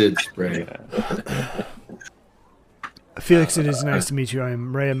 Acid spray. Felix, it is nice to meet you.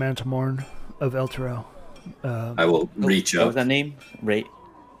 I'm Rhea Mantelmorn of Elturel. I will reach What up. was that name? Ray.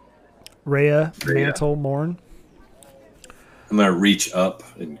 Rhea Rhea. Mantelmorn. I'm gonna reach up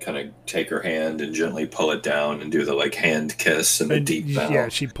and kind of take her hand and gently pull it down and do the hand kiss and the And deep bow. yeah,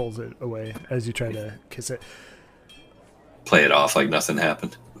 she pulls it away as you try to kiss it. Play it off like nothing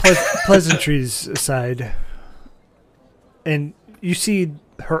happened. Pleasantries aside, and you see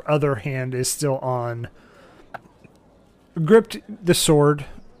her other hand is still on, gripped the sword,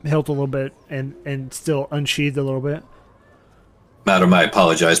 hilt a little bit, and still unsheathed a little bit. Madam, I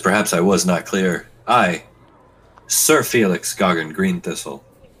apologize. Perhaps I was not clear. I, Sir Felix Goggin Green Thistle,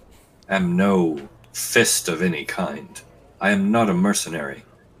 am no fist of any kind. I am not a mercenary.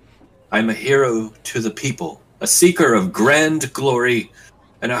 I am a hero to the people, a seeker of grand glory,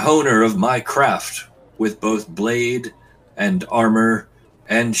 and a honer of my craft, with both blade and armor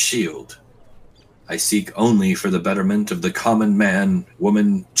and shield. I seek only for the betterment of the common man,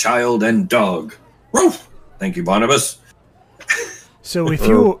 woman, child, and dog. Woof! Thank you, Barnabas. So if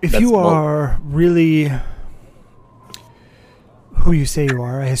you That's are really who you say you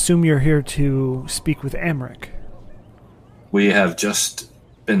are, I assume you're here to speak with Amric. We have just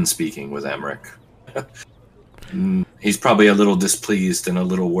been speaking with Amric. He's probably a little displeased and a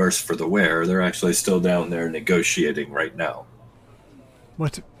little worse for the wear. They're actually still down there negotiating right now.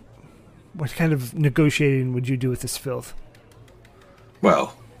 What kind of negotiating would you do with this filth?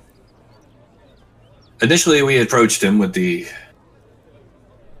 Well, initially we approached him with the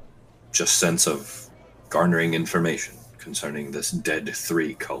just sense of garnering information concerning this Dead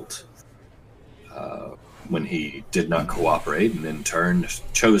 3 cult. When he did not cooperate and in turn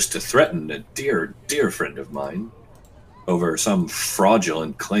chose to threaten a dear, dear friend of mine over some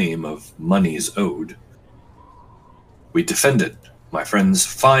fraudulent claim of monies owed, we defended my friend's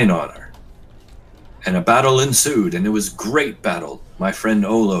fine honor. And a battle ensued, and it was great battle. My friend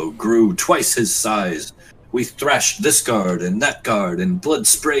Olo grew twice his size. We thrashed this guard and that guard, and blood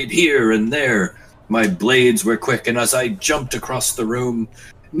sprayed here and there. My blades were quick, and as I jumped across the room,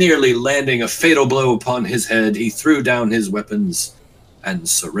 nearly landing a fatal blow upon his head, he threw down his weapons and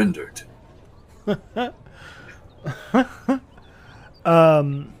surrendered.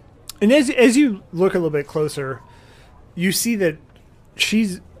 And as you look a little bit closer, you see that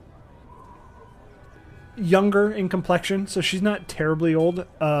she's younger in complexion, so she's not terribly old.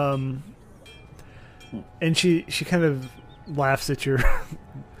 And she kind of laughs at your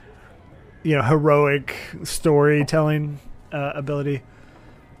heroic storytelling ability.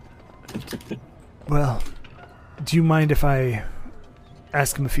 Well, do you mind if I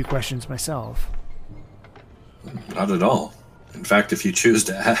ask him a few questions myself? Not at all. In fact, if you choose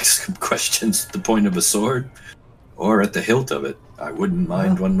to ask him questions at the point of a sword or at the hilt of it, I wouldn't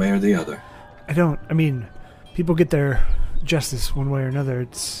mind one way or the other. I mean, people get their justice one way or another.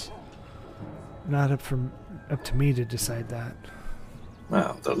 It's not up to me to decide that.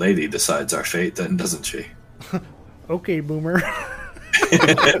 Well, the lady decides our fate then, doesn't she? Okay, Boomer.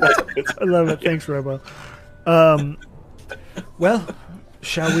 I love it. Thanks, Robo. Well,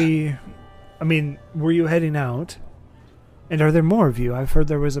 shall we... I mean, were you heading out? And are there more of you? I've heard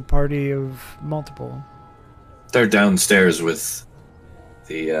there was a party of multiple. They're downstairs with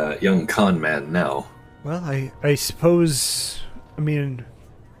the young con man now. Well, I suppose... I mean,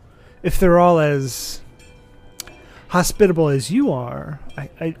 if they're all as hospitable as you are,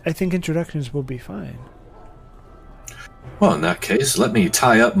 I think introductions will be fine. Well, in that case, let me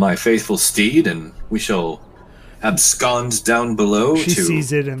tie up my faithful steed, and we shall abscond down below She to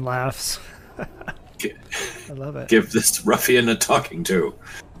sees it and laughs. I love it. give this ruffian a talking to.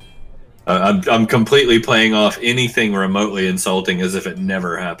 I'm completely playing off anything remotely insulting as if it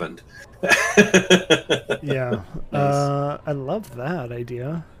never happened. Yeah. Nice. I love that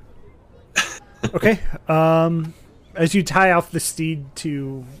idea. Okay. As you tie off the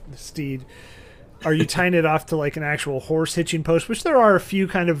steed, are you tying it off to like an actual horse hitching post, which there are a few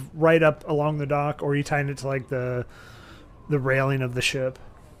kind of right up along the dock, or are you tying it to like the railing of the ship?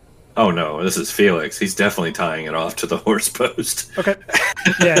 Oh no, this is Felix. He's definitely tying it off to the horse post. Okay.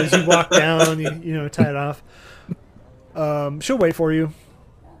 Yeah, as you walk down, you tie it off. She'll wait for you.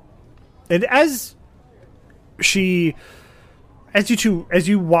 And as you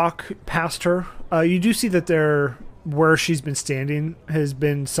walk past her, you do see that there, where she's been standing, has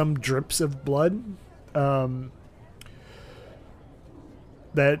been some drips of blood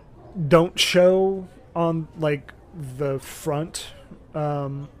that don't show on like the front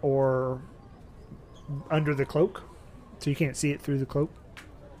or under the cloak, so you can't see it through the cloak.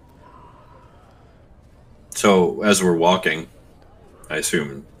 So as we're walking, I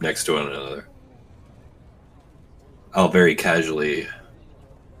assume next to one another, I'll very casually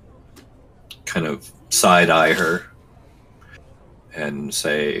kind of side-eye her and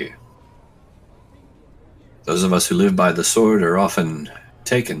say, those of us who live by the sword are often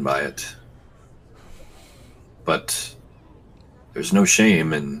taken by it. But there's no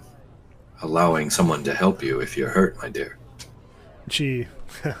shame in allowing someone to help you if you're hurt, my dear. She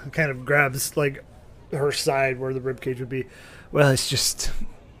kind of grabs like her side where the ribcage would be. Well, it's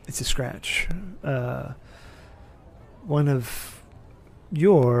a scratch. One of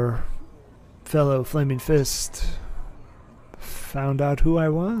your fellow Flaming Fist found out who I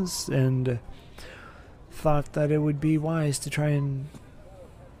was and thought that it would be wise to try and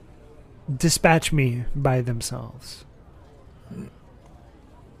dispatch me by themselves.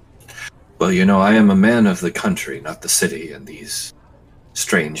 Well, I am a man of the country, not the city, and these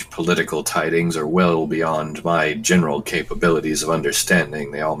strange political tidings are well beyond my general capabilities of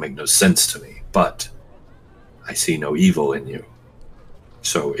understanding. They all make no sense to me, but I see no evil in you.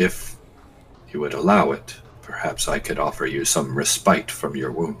 So if you would allow it, perhaps I could offer you some respite from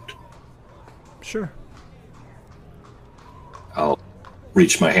your wound. Sure. I'll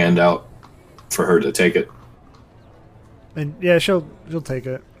reach my hand out for her to take it. And yeah, she'll take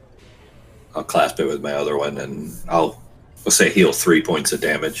it. I'll clasp it with my other one, and we'll say heal 3 points of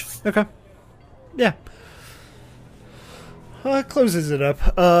damage. Okay. Yeah. It closes it up.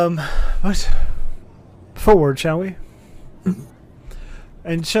 What? Forward, shall we? Mhm.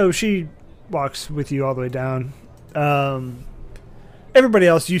 And so she walks with you all the way down. Everybody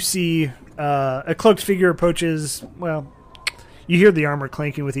else, you see a cloaked figure approaches. Well, you hear the armor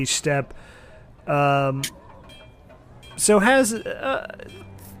clanking with each step. So has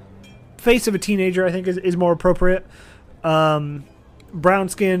face of a teenager, I think, is more appropriate. Brown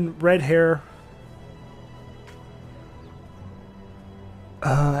skin, red hair.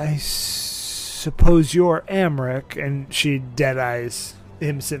 I suppose you're Amric, and she dead eyes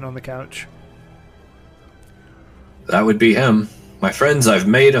him sitting on the couch. That would be him. My friends, I've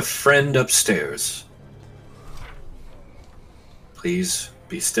made a friend upstairs. Please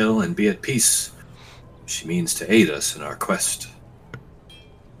be still and be at peace. She means to aid us in our quest.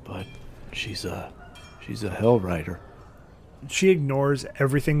 But she's a hell rider. She ignores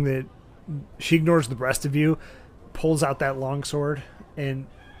everything she ignores the rest of you, pulls out that longsword, and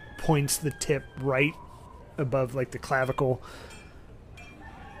points the tip right above like the clavicle.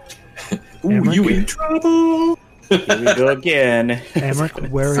 Ooh, you in trouble? Here we go again. Amric,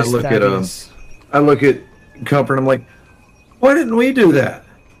 where is I Thaddeus? look at Comfort and I'm like, why didn't we do that?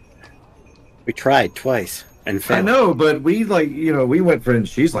 We tried twice and failed. I know, but we we went for it and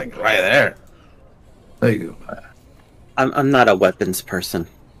she's like right there. There you go. I'm not a weapons person.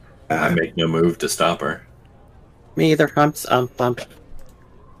 I make no move to stop her. Me either. I'm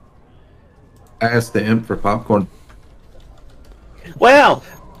I asked the imp for popcorn. Well,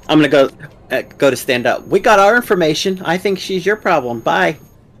 I'm gonna go to stand up. We got our information. I think she's your problem. Bye.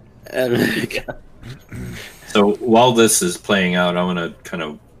 So while this is playing out, I'm going to kind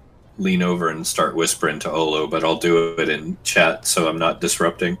of lean over and start whispering to Olo, but I'll do it in chat so I'm not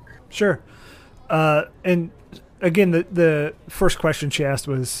disrupting. Sure. And again, the first question she asked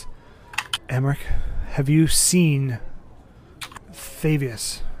was, Emmerich, have you seen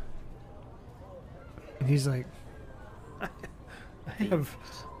Fabius? And he's like, I have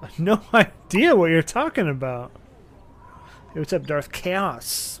no idea what you're talking about. Hey, what's up, Darth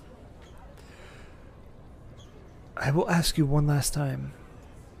Chaos? I will ask you one last time.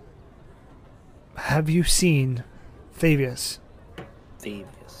 Have you seen Fabius?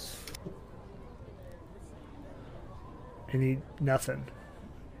 Fabius. Nothing.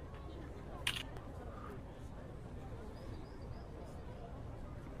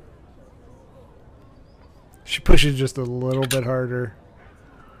 She pushes just a little bit harder.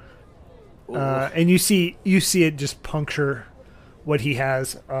 And you see it just puncture what he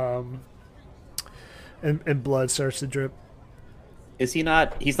has, and blood starts to drip. Is he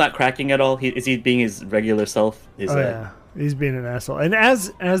not? He's not cracking at all. Is he being his regular self? Yeah, he's being an asshole. And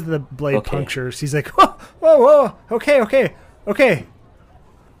as the blade punctures, he's like, whoa, okay.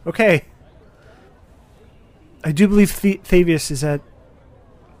 I do believe Fabius is at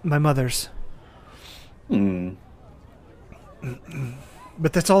my mother's. But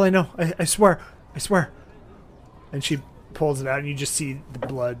that's all I know. I swear. And she pulls it out, and you just see the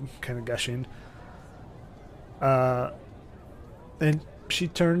blood kind of gushing. And she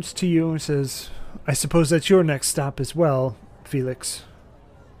turns to you and says, I suppose that's your next stop as well, Felix.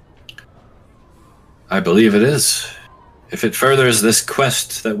 I believe it is. If it furthers this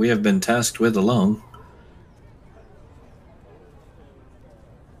quest that we have been tasked with alone.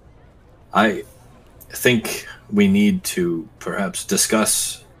 I think we need to perhaps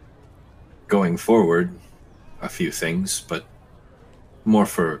discuss going forward a few things, but more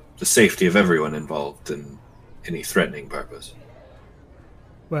for the safety of everyone involved than any threatening purpose.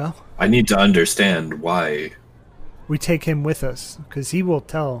 Well, I need to understand why we take him with us, because he will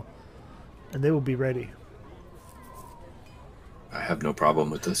tell, and they will be ready. I have no problem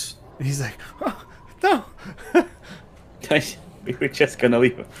with this. And he's like, oh, no. We were just gonna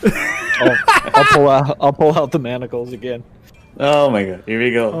leave him. I'll pull out the manacles again. Oh my god! Here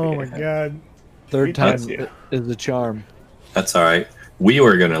we go. Oh my god! Third time is the charm. That's all right. We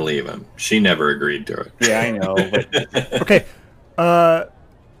were gonna leave him. She never agreed to it. Yeah, I know. But... Okay.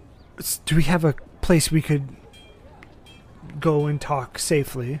 Do we have a place we could go and talk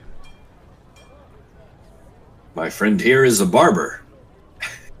safely? My friend here is a barber.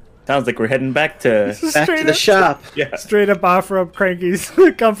 Sounds like we're heading back to the shop. Yeah, straight up offer up Cranky's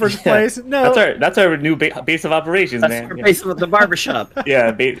comfort place. No, that's our new base of operations, that's man. Our base of the barbershop. Yeah,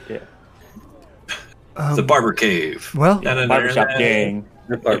 The barber cave. Well, barbershop gang.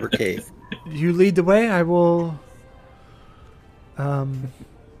 The barber cave. You lead the way. I will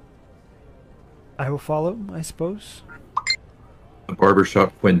follow, I suppose. The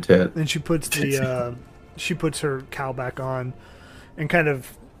barbershop quintet. And she puts she puts her cowl back on, and kind of,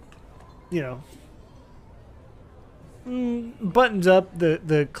 buttons up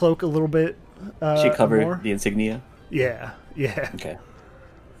the cloak a little bit. She covered more. the insignia. Yeah. Okay.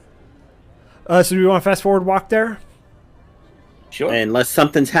 So do we want to fast forward walk there? Sure. Unless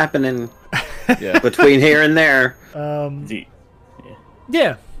something's happening between here and there.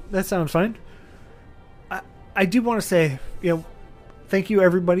 Yeah, that sounds fine. I do want to say, thank you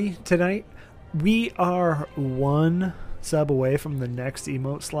everybody tonight. We are one sub away from the next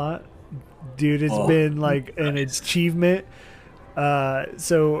emote slot. Dude, it's been like an achievement.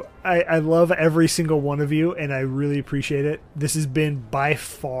 So I love every single one of you, and I really appreciate it. This has been by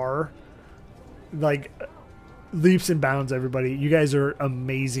far like leaps and bounds, everybody. You guys are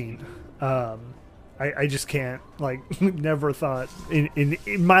amazing. I just can't, never thought in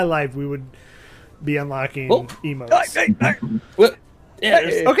my life we would be unlocking emotes. What?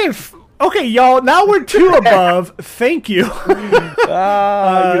 Yeah. Okay, y'all. Now we're 2 above. Thank you.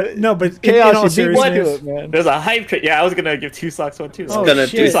 No, but Chaos, in all you beat me seriousness, to it, man. There's a hype train. Yeah, I was gonna give 2 socks one too. Oh, gonna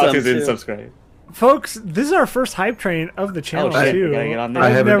shit. do 2 socks something didn't too. subscribe. folks, this is our first hype train of the channel shit. too. We gotta get on there. I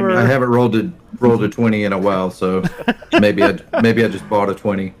I've haven't rolled a 20 in a while, so maybe I just bought a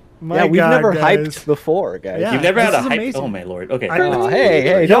 20. My we've God, never guys. hyped before, guys. Yeah. You've never had this a is hype. amazing. Oh my lord. Okay.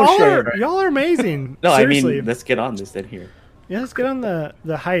 Hey, don't y'all shame. y'all are amazing. No, Seriously. I mean, let's get on this then here. Yeah, let's get on the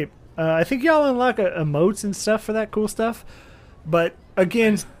hype. I think y'all unlock emotes and stuff for that cool stuff. But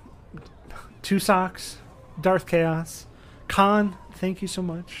again, Two Socks, Darth Chaos, Khan, thank you so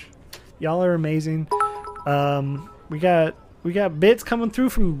much. Y'all are amazing. We got bits coming through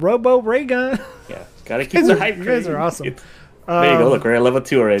from Robo Raygun. Yeah, gotta keep the hype. You guys train. are awesome. There you go. Look, we're at level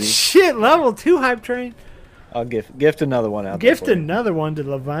 2 already. Shit, level 2 hype train. I'll gift another one out. Gift there for you. another one to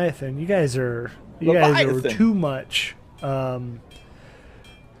Leviathan. You guys are Leviathan. too much. I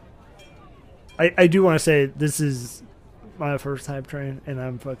do want to say this is my first hype train, and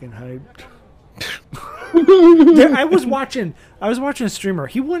I'm fucking hyped. I was watching a streamer.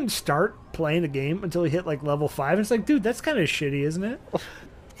 He wouldn't start playing a game until he hit like level 5. It's like, dude, that's kind of shitty, isn't it?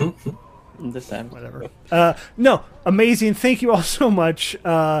 This time. Whatever. No, amazing. Thank you all so much.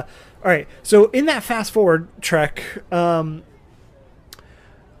 All right, so in that fast forward trek,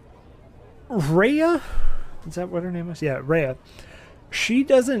 Rhea, is that what her name was? Yeah, Rhea. She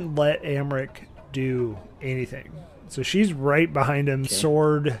doesn't let Amric do anything, so she's right behind him,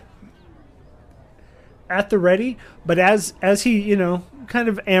 sword at the ready. But as he, kind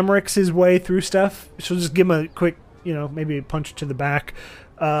of Amric's his way through stuff, she'll just give him a quick, maybe a punch to the back.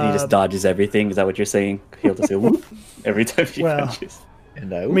 And he just dodges everything. Is that what you're saying? He'll just say whoop every time he punches.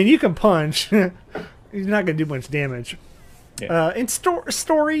 And I mean, you can punch. He's not going to do much damage. Yeah. In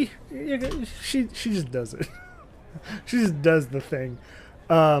story, she just does it. She just does the thing.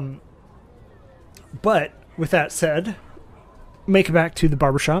 But with that said, make it back to the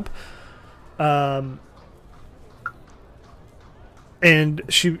barbershop. And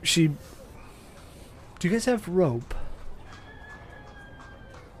she. Do you guys have rope?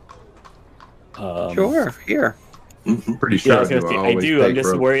 Sure, here. Pretty Yeah, sure I was gonna say, I always do. I'm take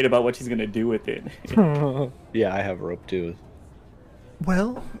just rope. worried about what she's gonna do with it. yeah, I have rope too.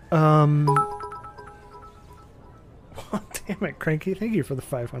 Well, damn it, Cranky. Thank you for the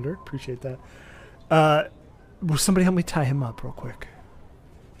 500. Appreciate that. Will somebody help me tie him up real quick?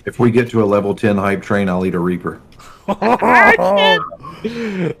 If we get to a level 10 hype train, I'll eat a Reaper. Don't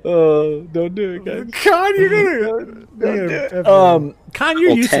do it, guys. Con, you're gonna. Con,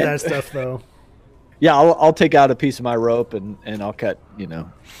 you're used to 10. that stuff, though. Yeah, I'll take out a piece of my rope and I'll cut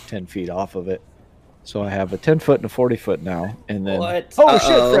 10 feet off of it. So I have a 10-foot and a 40-foot now, and then What? oh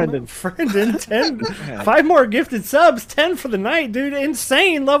shit, Brendan! Brendan, 10, 5 more gifted subs, 10 for the night, dude.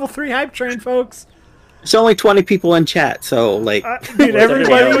 Insane level 3 hype train, folks. There's only 20 people in chat, so like Dude,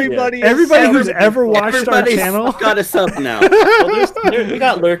 everybody everybody who's ever watched our everybody's channel. got a sub now. Well, we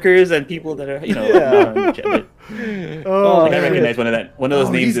got lurkers and people that are, but Oh, I recognize one of those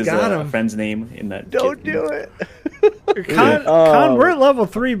Oh, names he's is got a him. friend's name in that. Don't kit. do it. Con, we're at level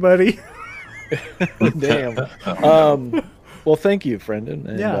 3, buddy. Damn. Well, thank you, Brendan,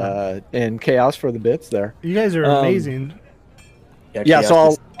 and and Chaos for the bits there. You guys are amazing. Yeah, so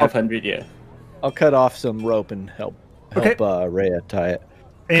Chaos is 500. Yeah. I'll cut off some rope and help Rhea tie it.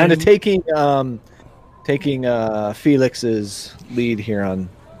 Kind of And taking Felix's lead here on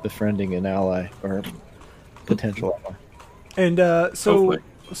befriending an ally or potential ally. And so Hopefully.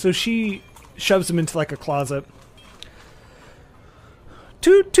 so she shoves him into like a closet.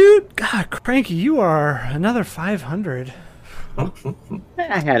 Toot, God, Cranky, you are another 500. I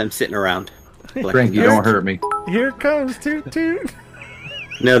had him sitting around. Cranky, don't hurt me. Here comes Toot.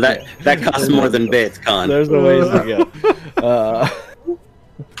 No, that costs more than bits, Con. There's the ways to go.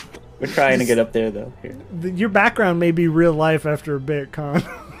 We're trying to get up there though. Here. Your background may be real life after a bit, Con.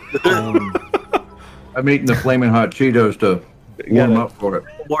 I'm eating the flaming hot Cheetos to warm up for it.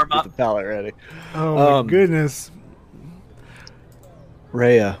 Warm Get up. the pallet ready. Oh my goodness.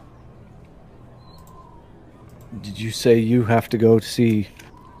 Rhea, did you say you have to go to see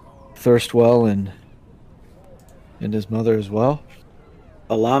Thirstwell and his mother as well?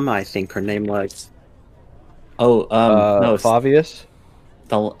 Alama, I think her name was. Oh, no, it's Favius?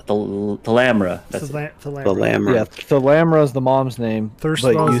 Thalamra. That's it. Thalamra. Yeah, Thalamra's the mom's name.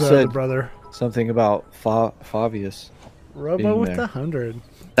 Thirstwell's but you the said brother. something about Favius. Robo being with there. the 100.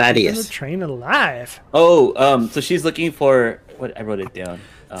 The Thaddeus. train alive. Oh, so she's looking for what? I wrote it down.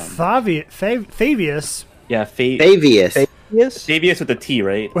 Favius. Yeah, Favius. Fabius with a T,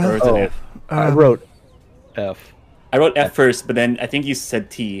 right? Well- Or is it Oh, F? I wrote F. I wrote F first, but then I think you said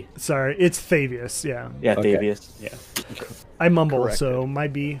T. Sorry, it's Favius. Yeah, Yeah, Okay. Fabius. Yeah. I mumble, Corrected. so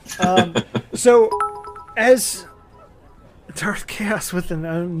might be. So, as Darth Chaos with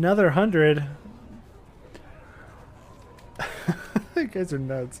another 100. You guys are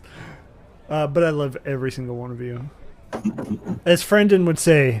nuts. But I love every single one of you. As Friendon would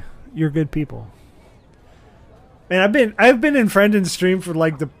say, you're good people. And I've been in Friendon's stream for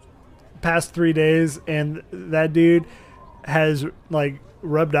like the past 3 days, and that dude has like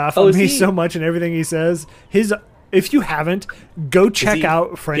rubbed off on me so much and everything he says. If you haven't, go check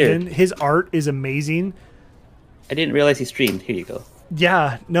out Friendon. His art is amazing. I didn't realize he streamed. Here you go.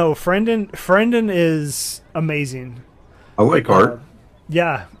 Yeah, no, Friendon is amazing. I like art.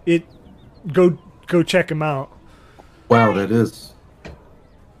 Yeah, go check him out. Wow, that is.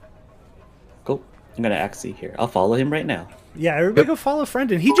 Cool. I'm gonna actually here. I'll follow him right now. Yeah, everybody go follow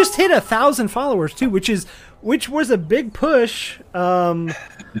Friendon. He just hit 1,000 followers too, which was a big push.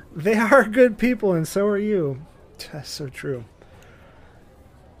 They are good people, and so are you. That's so true.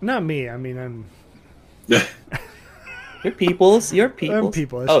 Not me. I mean, I'm. Your peoples. I'm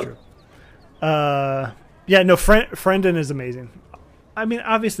people. That's true. Yeah, no. Friendon is amazing. I mean,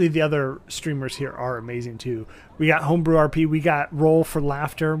 obviously the other streamers here are amazing too. We got Homebrew RP. We got Roll for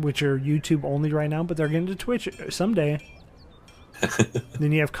Laughter, which are YouTube only right now, but they're getting to Twitch someday.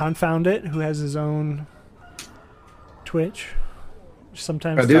 Then you have Confound It, who has his own Twitch.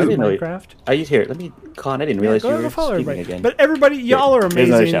 Sometimes does Minecraft. Are you here? Let me I didn't realize you were streaming again. But everybody, y'all are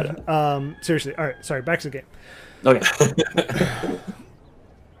amazing. Seriously. All right, sorry. Back to the game. Okay.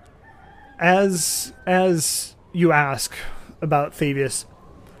 As you ask about Thavius,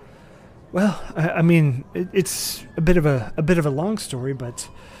 well, I mean, it's a bit of a long story, but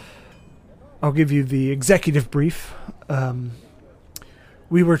I'll give you the executive brief.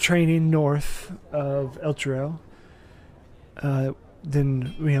 We were training north of Elturel.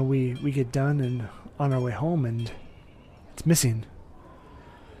 Then we get done and on our way home, and it's missing.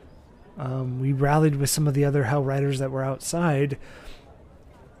 We rallied with some of the other Hell Riders that were outside,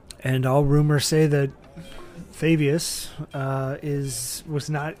 and all rumors say that Thavius was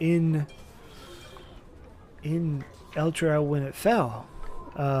not in Elturel when it fell.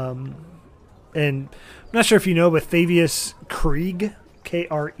 And I'm not sure if you know, but Thavius Krieg,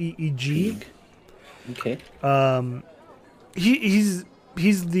 Kreeg. Okay.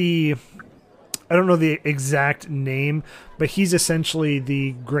 He's the, I don't know the exact name, but he's essentially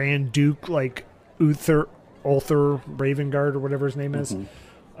the Grand Duke, like Uther Ravengard or whatever his name is,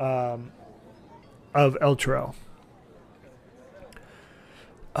 of Elturel.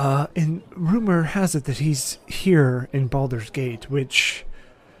 And rumor has it that he's here in Baldur's Gate, which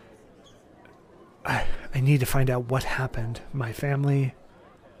I need to find out what happened. My family,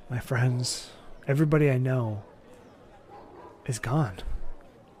 my friends, everybody I know is gone.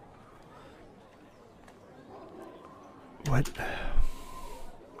 What?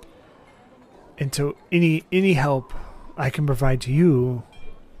 And so any help I can provide to you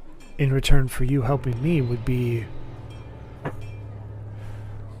in return for you helping me would be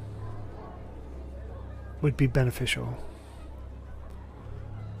beneficial.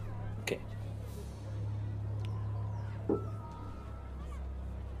 Okay.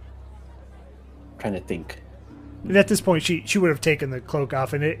 Trying to think. And at this point, she would have taken the cloak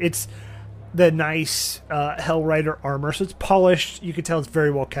off, and it's the nice Hell Rider armor, so it's polished. You can tell it's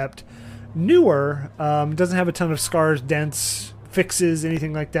very well kept. Newer, doesn't have a ton of scars, dents, fixes,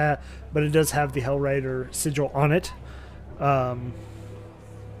 anything like that, but it does have the Hell Rider sigil on it. So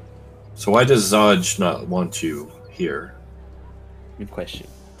why does Zaj not want you here? Good question.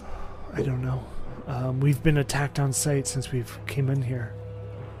 I don't know. We've been attacked on sight since we've came in here.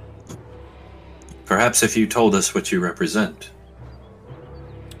 Perhaps if you told us what you represent.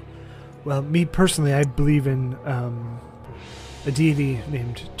 Well, me personally, I believe in a deity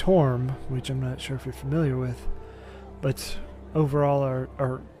named Torm, which I'm not sure if you're familiar with. But overall,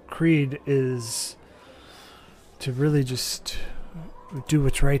 our creed is to really just do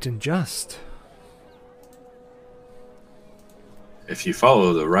what's right and just. If you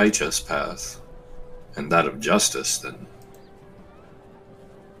follow the righteous path and that of justice, then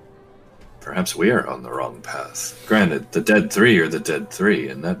perhaps we are on the wrong path. Granted, the Dead Three are the Dead Three,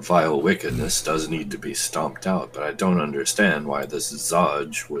 and that vile wickedness does need to be stomped out, but I don't understand why this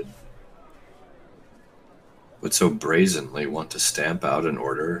Zaj would so brazenly want to stamp out an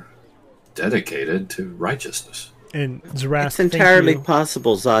order dedicated to righteousness. And Zarath, it's entirely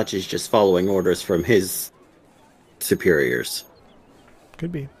possible Zaj is just following orders from his superiors.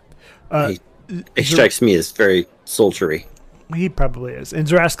 Could be. He strikes me as very soldiery. He probably is. And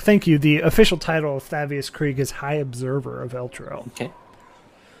Zarask, thank you. The official title of Thavius Krieg is High Observer of Elturel. Okay.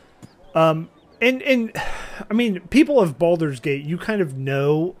 And I mean, people of Baldur's Gate, you kind of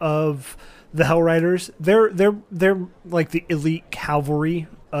know of the Hell Riders. They're like the elite cavalry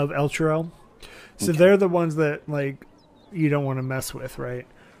of Elturel. So okay. They're the ones that like you don't want to mess with, right?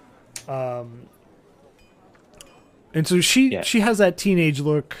 And so she has that teenage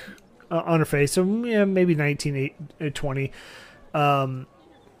look. on her face. So yeah, maybe 19, 20. But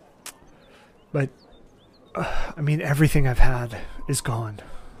I mean, everything I've had is gone.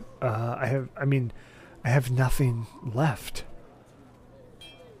 I have nothing left.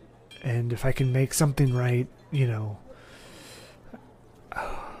 And if I can make something right,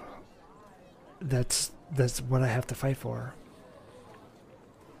 that's what I have to fight for.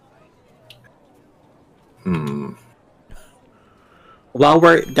 While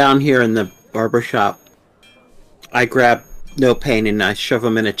we're down here in the barber shop, I grab No Pain and I shove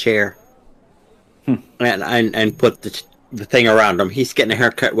him in a chair. And put the thing around him. He's getting a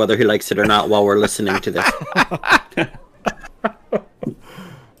haircut whether he likes it or not while we're listening to this.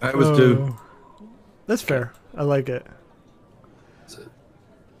 I was due. That's fair. I like it.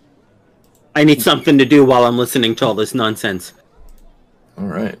 I need something to do while I'm listening to all this nonsense. All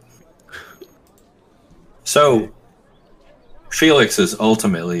right. So, Felix is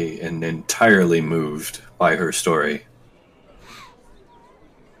ultimately and entirely moved by her story.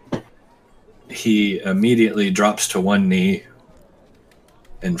 He immediately drops to one knee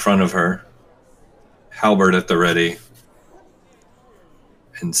in front of her, halberd at the ready,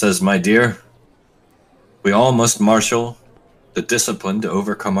 and says, "My dear, we all must marshal the discipline to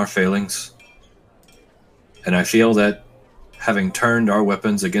overcome our failings. And I feel that having turned our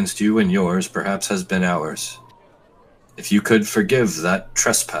weapons against you and yours perhaps has been ours. If you could forgive that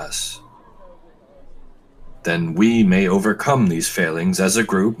trespass, then we may overcome these failings as a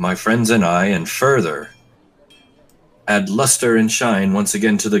group, my friends and I, and further add luster and shine once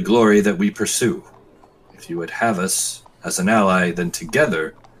again to the glory that we pursue. If you would have us as an ally, then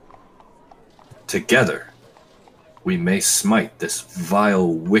together, we may smite this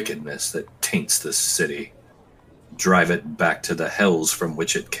vile wickedness that taints this city, drive it back to the hells from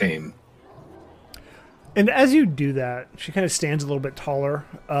which it came." And as you do that, she kind of stands a little bit taller.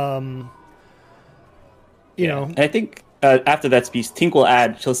 And I think after that speech, Tink will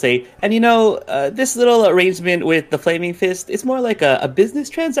add, she'll say, and this little arrangement with the Flaming Fist, it's more like a business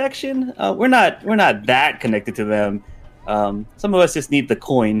transaction. We're not that connected to them. Some of us just need the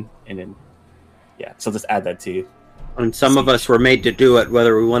coin, and then, so just add that too. And some of us were made to do it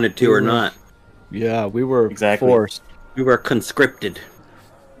whether we wanted to or not. Yeah, we were Exactly. forced. We were conscripted.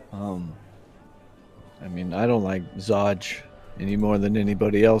 I mean, I don't like Zodge any more than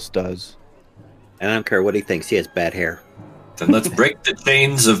anybody else does. And I don't care what he thinks, he has bad hair. Then let's break the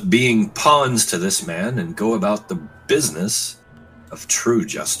chains of being pawns to this man and go about the business of true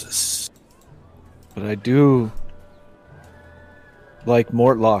justice. But I do like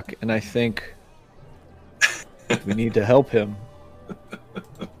Mortlock, and I think we need to help him.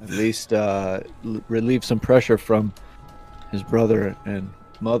 At least relieve some pressure from his brother and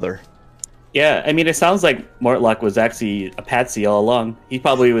mother. Yeah, I mean, it sounds like Mortlock was actually a patsy all along. He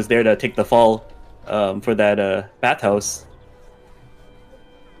probably was there to take the fall for that bathhouse.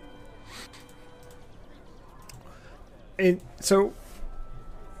 And so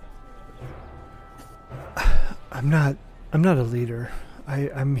I'm not a leader.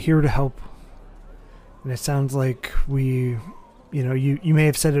 I'm here to help. And it sounds like you may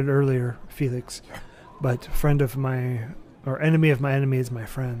have said it earlier, Felix, but enemy of my enemy is my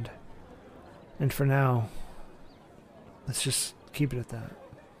friend. And for now, let's just keep it at that.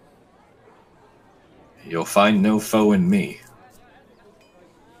 You'll find no foe in me.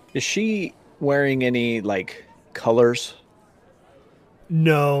 Is she wearing any, colors?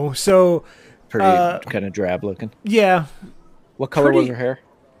 No. So Pretty kind of drab looking. yeah, What color was her hair?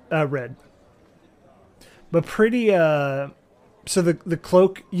 red. But pretty so the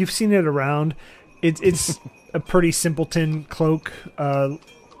cloak, you've seen it around. It's a pretty simpleton cloak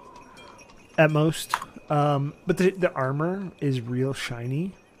at most. But the armor is real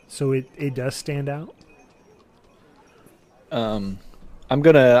shiny, so it does stand out. I'm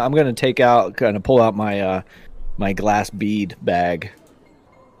gonna pull out my my glass bead bag,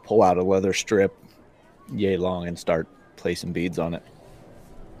 pull out a leather strip, yay long, and start placing beads on it.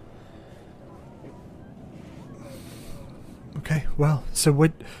 Okay, well, so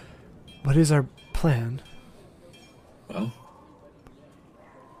what is our plan? Well,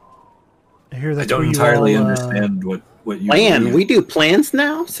 I hear that I don't entirely understand what you Plan? believe. We do plans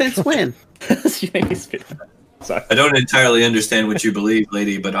now? Since when? Sorry. I don't entirely understand what you believe,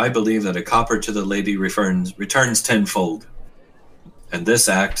 lady, but I believe that a copper to the lady returns tenfold. And this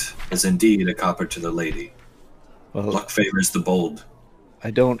act is indeed a copper to the lady. Well, Luck favors the bold.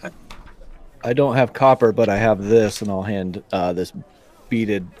 I don't have copper, but I have this, and I'll hand this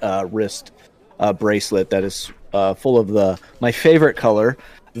beaded wrist bracelet that is full of my favorite color,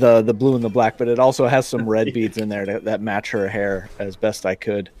 the blue and the black, but it also has some red beads in there that match her hair as best I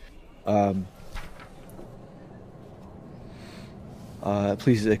could.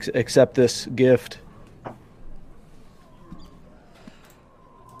 Please accept this gift.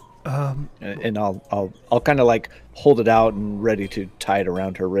 And I'll kind of like hold it out and ready to tie it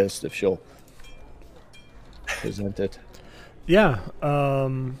around her wrist if she'll present it. Yeah.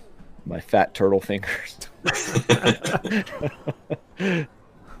 My fat turtle fingers.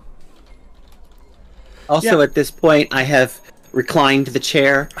 Also, Yeah. at this point, I have reclined the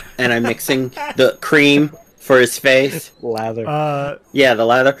chair and I'm mixing the cream for his face. Lather. Yeah, the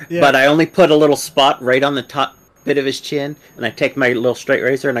lather. Yeah. But I only put a little spot right on the top bit of his chin, and I take my little straight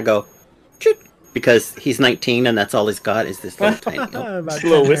razor and I go, choot, because he's 19 and that's all he's got is this little tiny About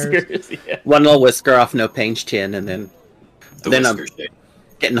Little 10 hairs. whiskers. Yeah. one little whisker off No Pain's chin, and then The Then I'm- whisker shape.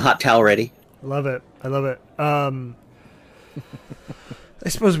 getting the hot towel ready. Love it. I love it. I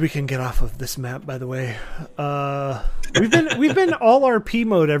suppose we can get off of this map. By the way, we've been all RP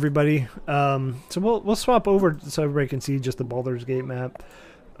mode, everybody. So we'll swap over so everybody can see just the Baldur's Gate map.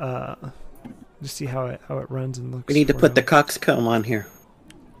 Just see how it runs and looks. We need to for put the now. coxcomb on here.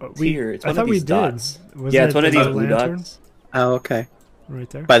 Here, it's I one thought of we these did. dots. Was Yeah, that it's one of the these blue lantern? dots. Oh, okay. Right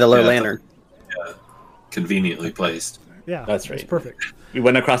there. By the low Yeah, lantern. Conveniently placed. Yeah, That's it's right. perfect. We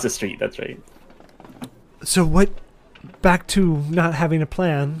went across the street. That's right. So what? Back to not having a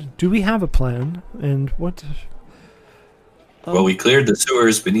plan. Do we have a plan? And what? Well, we cleared the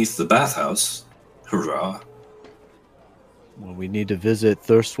sewers beneath the bathhouse. Hurrah. Well, we need to visit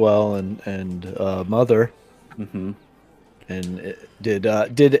Thirstwell and Mother. Hmm. And did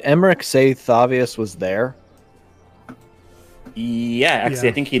Emmerich say Thavius was there? Yeah, actually, Yeah.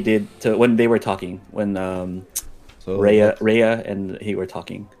 I think he did when they were talking. When So Rhea and he were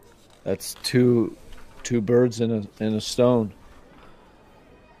talking. that's two birds in a stone.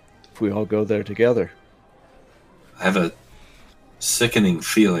 If we all go there together. I have a sickening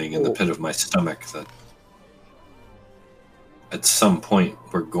feeling in the pit of my stomach that at some point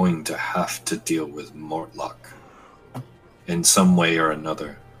we're going to have to deal with Mortlock in some way or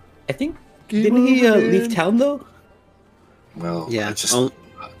another. I think didn't he leave town though? Well, Yeah. I just,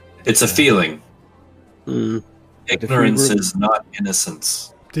 it's a feeling. Mm. if we Ignorance were- is not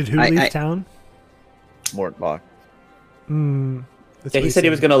innocence. Did who I- leave I- town? Mortlock. That's Yeah, what he said he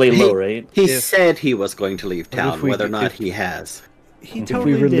was said. gonna lay low, right? He If- said he was going to leave But town, if we- whether or not if- he has. He If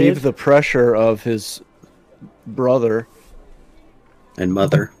totally we relieve did. the pressure of his brother And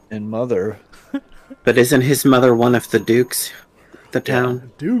mother. and mother, But isn't his mother one of the dukes? The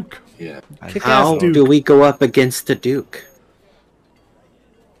town? Duke. Yeah. Kick-ass How Duke. do we go up against the duke?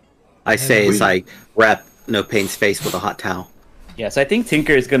 I say as we- I wrap No Pain's face with a hot towel. Yeah, so I think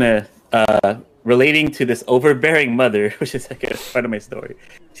Tinker is gonna relating to this overbearing mother, which is like a part of my story.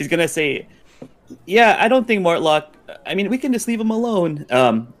 She's gonna say, "Yeah, I don't think Mortlock. I mean, we can just leave him alone.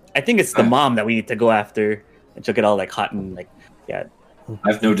 I think it's the mom that we need to go after." And she'll get all like hot and like, yeah.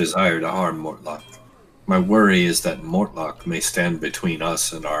 I've no desire to harm Mortlock. My worry is that Mortlock may stand between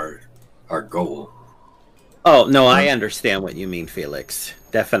us and our goal. Oh, no, I understand what you mean, Felix.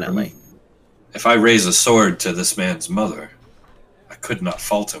 Definitely. If I raise a sword to this man's mother, I could not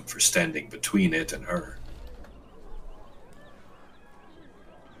fault him for standing between it and her.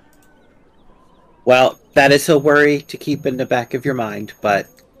 Well, that is a worry to keep in the back of your mind, but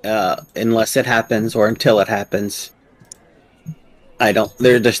unless it happens or until it happens,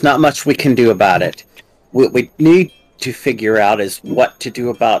 there's not much we can do about it. What we need to figure out is what to do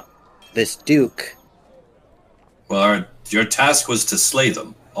about this Duke. Well, your task was to slay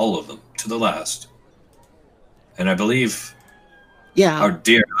them, all of them, to the last. And I believe Yeah, our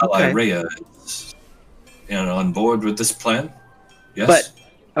dear ally okay. Rhea is on board with this plan. Yes? but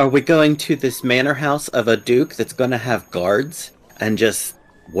are we going to this manor house of a Duke that's going to have guards and just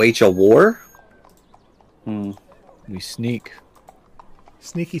wage a war? Hmm. we sneak.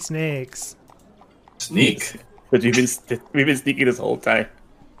 Sneaky snakes. Sneak. But we've been sneaking this whole time.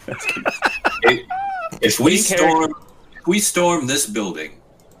 If we storm this building,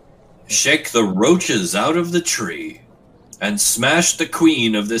 shake the roaches out of the tree, and smash the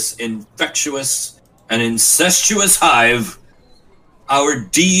queen of this infectious and incestuous hive, our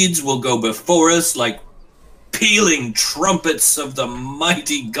deeds will go before us like pealing trumpets of the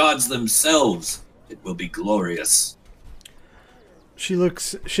mighty gods themselves. It will be glorious. She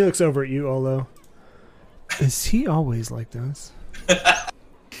looks over at you, Olo. Is he always like this?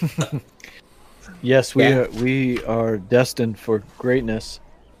 Yes, Yeah. we are destined for greatness.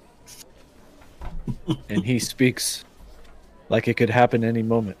 And he speaks like it could happen any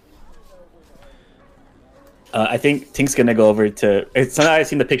moment. I think Tink's gonna go over to. It's now I've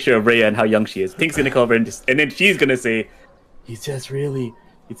seen the picture of Rhea and how young she is. Tink's gonna go over and then she's gonna say, "He's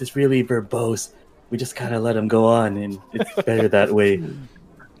He's just really verbose. We just kind of let him go on, and it's better that way.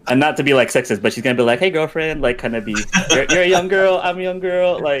 And not to be like sexist, but she's gonna be like, "Hey, girlfriend," like kind of be, "You're a young girl, I'm a young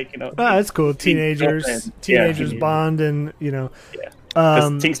girl," like that's cool. Teenagers bond, and Yeah.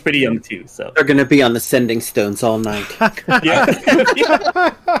 Tink's pretty young too, so They're gonna be on the sending stones all night. yeah.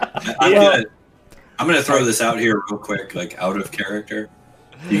 I'm gonna throw this out here real quick, like out of character.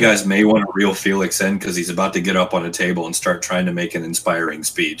 You guys may want to reel Felix in because he's about to get up on a table and start trying to make an inspiring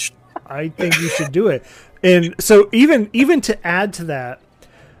speech. I think you should do it. And so even to add to that,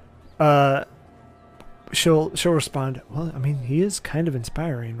 she'll respond, well, I mean, he is kind of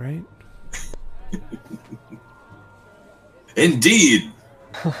inspiring, right? Indeed.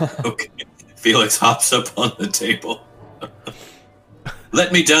 Okay. Felix hops up on the table.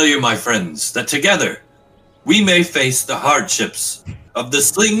 Let me tell you, my friends, that together we may face the hardships of the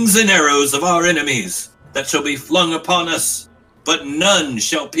slings and arrows of our enemies that shall be flung upon us, but none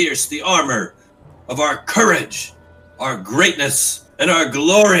shall pierce the armor of our courage, our greatness, and our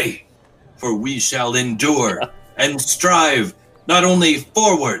glory. For we shall endure and strive not only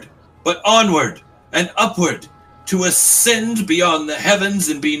forward, but onward and upward to ascend beyond the heavens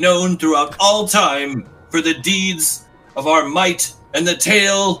and be known throughout all time for the deeds of our might and the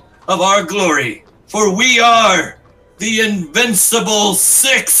tale of our glory. For we are the Invincible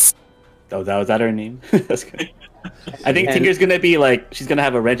Six. Oh, was that her name? That's good. I think Tinker's gonna be like, she's gonna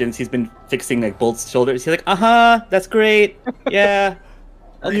have a Regence. He's been fixing like Bolt's shoulders. He's like, that's great. Yeah.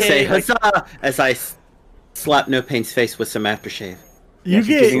 Okay. Say huzzah as I slap No Pain's face with some aftershave. You she's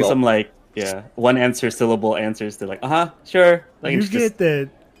get giving some like one answer syllable answers to like sure. Like, you get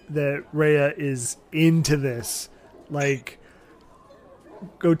that Rhea is into this, like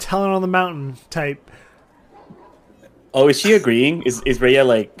go tell it on the mountain type. Oh, is she agreeing? Is Rhea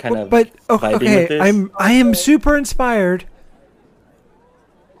like kind of but vibing okay, with this? I am super inspired.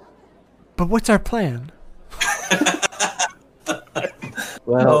 But what's our plan?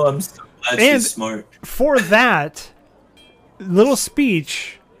 Well, I'm so glad and she's smart. for that little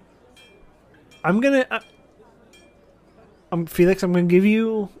speech, I'm Felix, I'm gonna give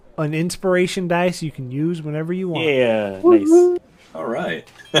you an inspiration dice you can use whenever you want. Yeah, nice. All right.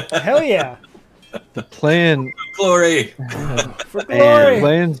 Hell yeah. the plan Glory. For glory.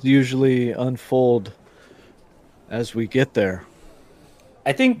 plans usually unfold as we get there.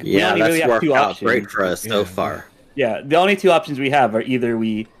 I think we Yeah, only that's really have worked two out options. great for us so far. Yeah, the only two options we have are either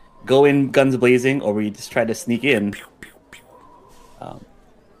we go in guns blazing or we just try to sneak in.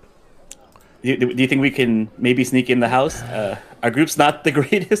 Do you think we can maybe sneak in the house? Our group's not the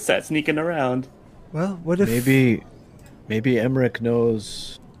greatest at sneaking around. Well, what if Maybe Emmerich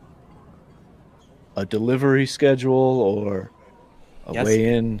knows a delivery schedule or a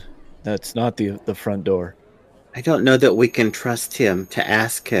way in that's not the front door. I don't know that we can trust him to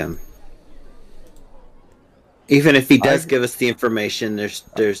ask him. Even if he does give us the information, there's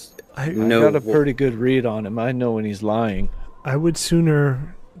I no. got a pretty good read on him. I know when he's lying. I would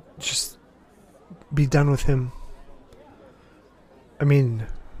sooner just be done with him. I mean,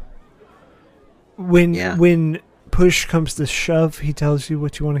 when push comes to shove, he tells you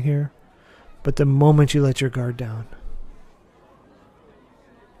what you want to hear. But the moment you let your guard down.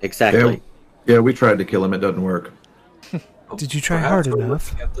 Exactly. Yeah, we tried to kill him. It doesn't work. Did you try Perhaps hard we're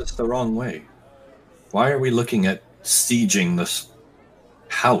enough? looking at this the wrong way. Why are we looking at sieging this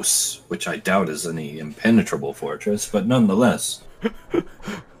house, which I doubt is any impenetrable fortress, but nonetheless.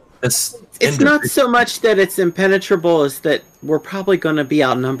 It's not so much that it's impenetrable as that we're probably going to be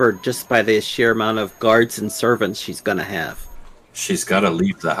outnumbered just by the sheer amount of guards and servants she's going to have. She's got to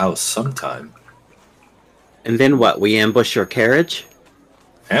leave the house sometime. And then what? We ambush her carriage?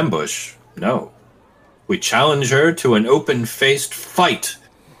 Ambush? No. We challenge her to an open-faced fight.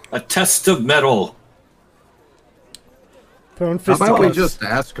 A test of mettle. Throwing How fists about we at us. just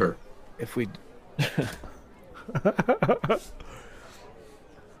ask her? If we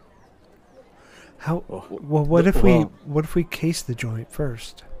How? Well, what if we case the joint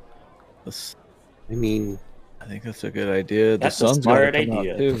first? Let's- I mean, I think that's a good idea. That's the a sun's got to smart come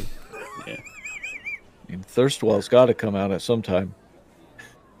idea. out too. Yeah. I mean, Thirstwell's got to come out at some time.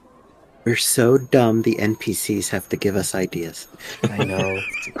 we're so dumb the NPCs have to give us ideas. I know.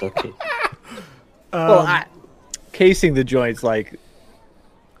 It's okay. Casing the joints, like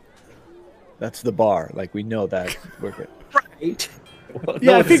that's the bar. Like we know that we're good. Right? Well, Yeah,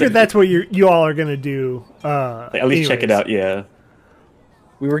 no I one figured said- that's what you all are gonna do. At least check it anyways. out. Yeah.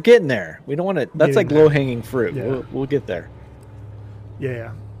 We were getting there. We don't want to. That's like Getting there. low hanging fruit. Yeah. We'll get there.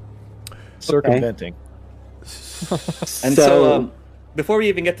 Yeah. Circumventing. And so, before we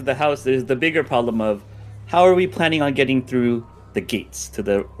even get to the house, there's the bigger problem of how are we planning on getting through the gates to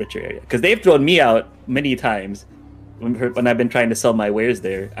the richer area, because they've thrown me out many times when I've been trying to sell my wares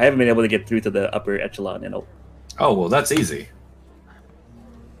there. I haven't been able to get through to the upper echelon. Oh, well, that's easy.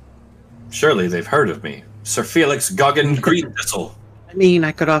 Surely they've heard of me. Sir Felix Goggin Green Thistle. I mean,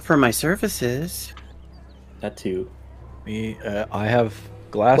 I could offer my services. That too. I have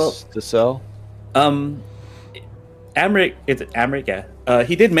glass to sell. Amric, yeah.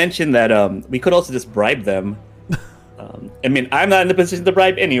 He did mention that we could also just bribe them. I mean, I'm not in the position to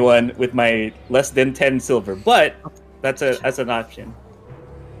bribe anyone with my less than 10 silver, but that's an option.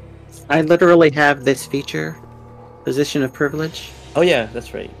 I literally have this feature, position of privilege. Oh yeah,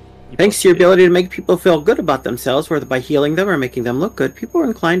 that's right. Thanks to your ability to make people feel good about themselves, whether by healing them or making them look good, people are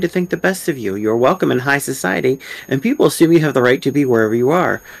inclined to think the best of you. You're welcome in high society, and people assume you have the right to be wherever you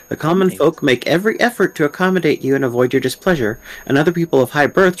are. The common folk make every effort to accommodate you and avoid your displeasure, and other people of high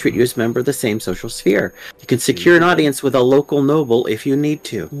birth treat you as a member of the same social sphere. You can secure an audience with a local noble if you need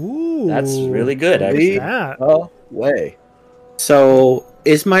to. Ooh, That's really good, actually. that. Way. So,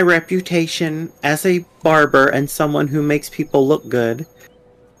 is my reputation as a barber and someone who makes people look good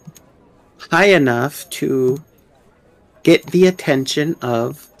high enough to get the attention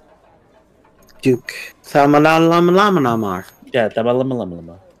of Duke Thamalalamalamanamar? Yeah,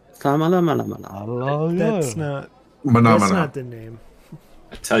 Thamalamalama. Thamalamalama. That's not the name.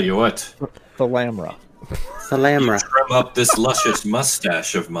 I tell you what, The Lamra. Salamra. trim up this luscious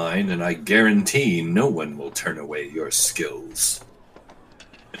mustache of mine, and I guarantee no one will turn away your skills.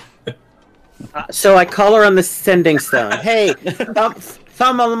 So I call her on the sending stone. Hey,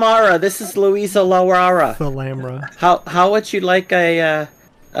 Thamalamara, this is Louisa Lawara. Thalamra. How would you like a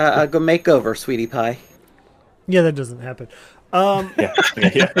makeover, sweetie pie? Yeah, that doesn't happen.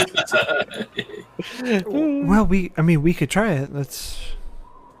 Yeah. Well, we could try it. That's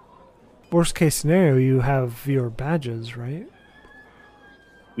worst case scenario. You have your badges, right?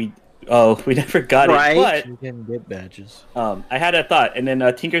 We never got Right. it, You can get badges. but I had a thought, and then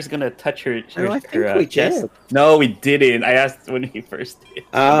Tinker's gonna touch her. I think we chest. did. No, we didn't. I asked when he first did.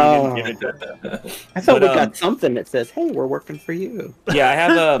 Oh. We didn't give it to her. I thought But, we got something that says, "Hey, we're working for you." Yeah, I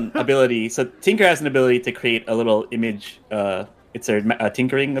have ability. So Tinker has an ability to create a little image. It's her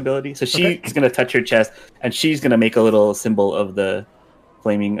tinkering ability. So she's gonna touch her chest, and she's gonna make a little symbol of the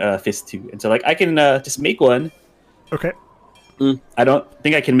flaming fist too. And so, like, I can just make one. Okay. I don't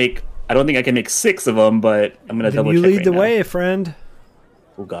think I can make 6 of them, but I'm gonna Then double you check lead right the now. way, friend.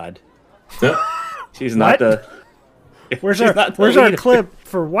 Oh God, Yep. she's not What? the. Where's she's our not the Where's our leader. clip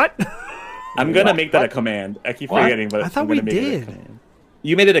for what? I'm gonna make that a command. I keep What? forgetting, but I thought I'm gonna we make it a did. command.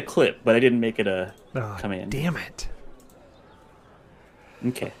 You made it a clip, but I didn't make it a Oh, command. damn it!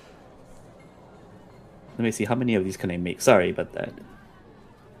 Okay. Let me see. How many of these can I make? Sorry about that.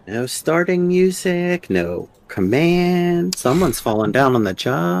 No starting music, no command. Someone's falling down on the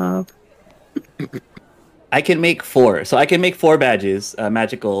job. I can make 4. So I can make 4 badges,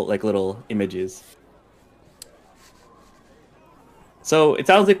 magical, like, little images. So it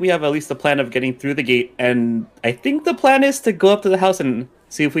sounds like we have at least a plan of getting through the gate, and I think the plan is to go up to the house and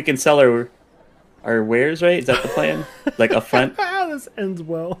see if we can sell our wares, right? Is that the plan? Like, up front? This ends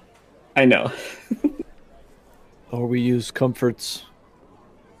well. I know. Or we use Comfort's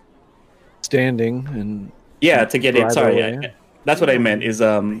standing and Yeah, to get in. Drive Sorry. away. That's what I meant, is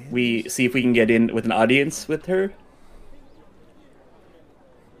we see if we can get in with an audience with her.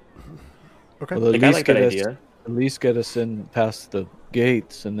 Okay. well, Like, I like that idea. at least get us in past the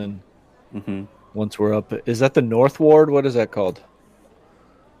gates, and then Hmm. once we're up, is that the North Ward? What is that called?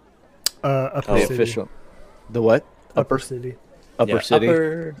 Upper The city. official, the what? Upper city. Upper city.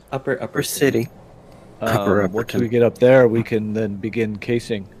 Upper City. Upper Once Upperton. we get up there, we can then begin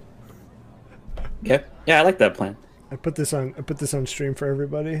casing. Okay. Yeah, I like that plan. I put this on stream for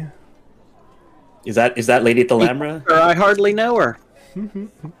everybody. Is that Lady Thalamra? Or I hardly know her.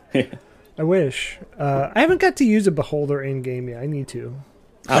 I wish. I haven't got to use a beholder in game yet. I need to.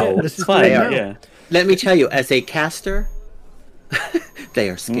 Oh, this it's is fine. the way Yeah. Let me tell you, as a caster, they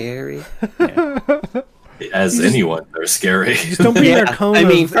are scary. As anyone, they're scary. Just don't be in their cone I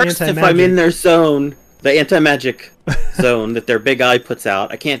mean, of first, if I'm anti-magic. in their zone, the anti-magic zone that their big eye puts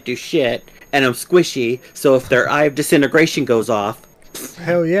out, I can't do shit, and I'm squishy, so if their eye of disintegration goes off,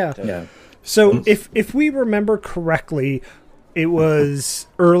 Hell yeah. Yeah. So if we remember correctly, it was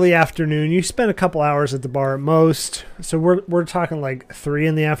early afternoon. You spent a couple hours at the bar at most. So we're talking like 3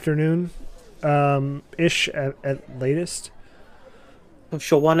 in the afternoon, ish at latest.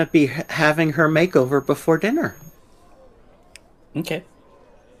 she'll want to be having her makeover before dinner. Okay.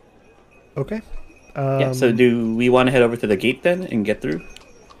 Okay. Yeah. So do we want to head over to the gate then and get through?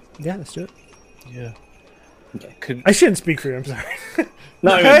 Yeah, let's do it. Yeah. Could, I shouldn't speak for you. I'm sorry.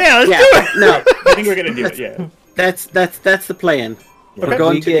 No, I mean, yeah, let's Yeah, do it. no, I think we're gonna do it. Yeah. that's the plan. Okay. We're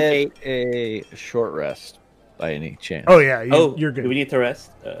going we to the gate. get a short rest by any chance? Oh yeah, Oh, you're good. Do we need to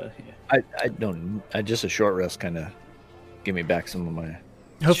rest? Yeah. I don't. Just a short rest kind of give me back some of my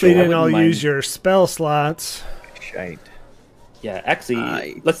Hopefully, you Sure, I didn't all wouldn't use mind. your spell slots. shite. Yeah, actually,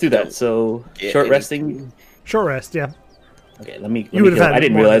 I let's do that. don't So get short anything. resting. Short rest, yeah. Okay, let me. You Let me would've heal. had I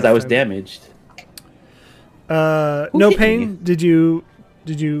didn't more realize than I was time. damaged. No hit pain. me? Did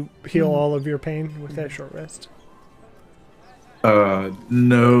you heal all of your pain with that short rest?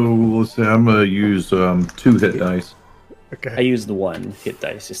 No. Let's see. I'm gonna use 2 hit dice. Okay. I used the 1 hit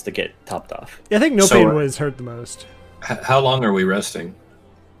dice just to get topped off. Yeah, I think no So, pain was hurt the most. How long are we resting?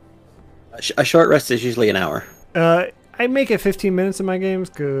 A short rest is usually an hour. I make it 15 minutes in my games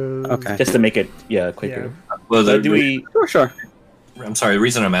because Okay. Just to make it quicker. Well, So do we? Sure. I'm sorry. The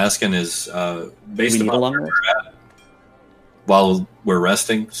reason I'm asking is based Do we need a upon long where rest? we're at while we're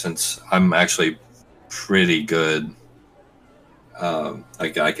resting. Since I'm actually pretty good,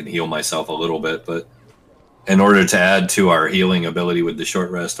 I can heal myself a little bit. But in order to add to our healing ability with the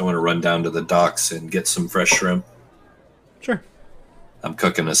short rest, I want to run down to the docks and get some fresh shrimp. Sure. I'm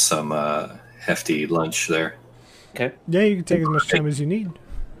cooking us some hefty lunch there. Okay. Yeah, you can take as much time as you need.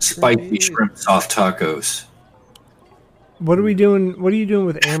 Spicy shrimp soft tacos. What are we doing? What are you doing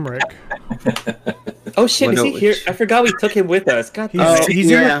with Amric? Oh shit! Well, Is no, he here? it's- I forgot we took him with us. God, He's Oh, he's,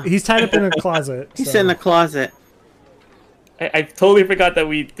 yeah. he's tied up in a closet. He's so- in the closet. I totally forgot that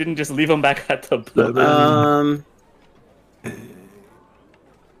we didn't just leave him back at the boat.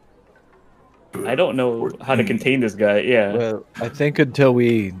 I don't know how to contain this guy. Yeah. Well, I think until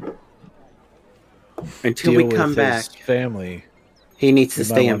we Until deal we come with back, his family, he needs to we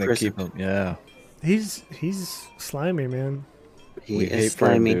stay might in wanna prison. keep him. Yeah, He's slimy, man. He we is hate for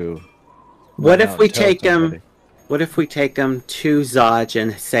him slimy. to. What run if out we and tell take him? somebody. What if we take him to Zodge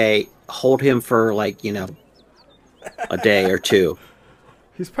and say, hold him for like a day or two?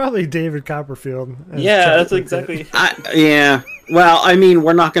 He's probably David Copperfield. as Yeah, Chuck that's puts it. exactly. Yeah. Well, I mean,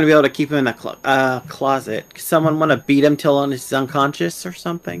 we're not going to be able to keep him in the closet. Someone want to beat him till he's unconscious or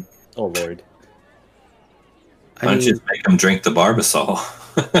something? Oh lord. I Why don't you mean, just make them drink the Barbasol?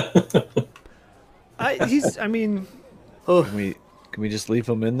 I mean, Can we just leave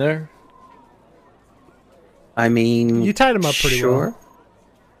him in there? you tied him up pretty sure.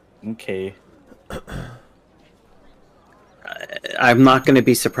 well. Okay. I'm not going to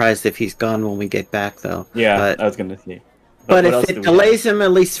be surprised if he's gone when we get back, though. Yeah, But, I was gonna say. but what else if do it we delays him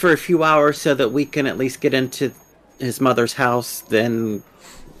at least for a few hours so that we can at least get into his mother's house, then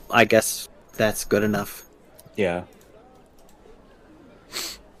I guess that's good enough. have? Yeah.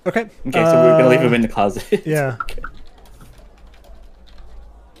 Okay. Okay, so we're gonna leave him in the closet. Yeah.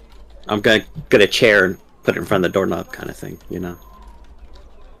 I'm going to get a chair and put it in front of the doorknob kind of thing,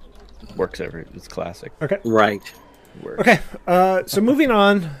 Works every. It's classic. Okay. Right. Works. Okay. So moving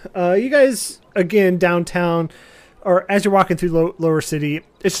on, you guys again downtown, or as you're walking through Lower City,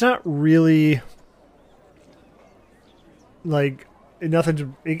 it's not really like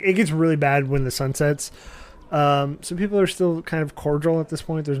nothing. It gets really bad when the sun sets. So people are still kind of cordial at this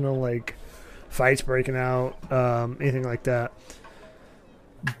point. There's no like fights breaking out, anything like that.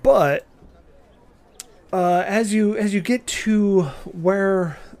 But as you get to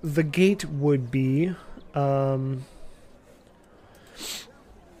where the gate would be,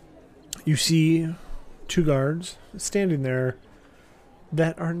 you see 2 guards standing there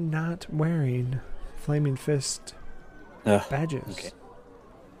that are not wearing Flaming Fist Ugh, badges. okay.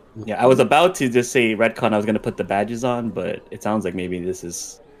 Yeah, I was about to just say retcon. I was gonna put the badges on, but it sounds like maybe this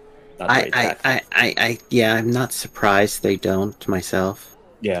is not the right tack. Yeah, I'm not surprised they don't myself.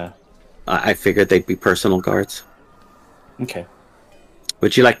 Yeah. I figured they'd be personal guards. Okay.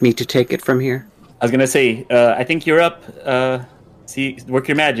 Would you like me to take it from here? I was gonna say. I think you're up. See, work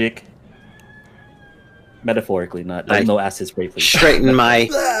your magic. Metaphorically, not no acid spray, please. Straighten my,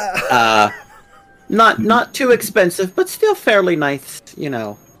 not too expensive, but still fairly nice,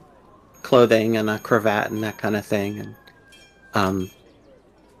 clothing and a cravat and that kind of thing, and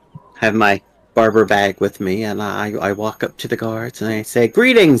have my barber bag with me, and I walk up to the guards and I say,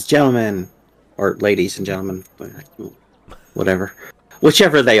 "Greetings, gentlemen, or ladies and gentlemen, whatever,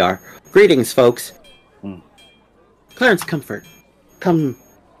 whichever they are. Greetings, folks. Clarence Comfort, come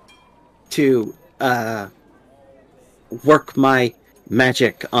to work my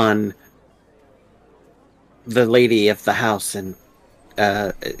magic on the lady of the house, and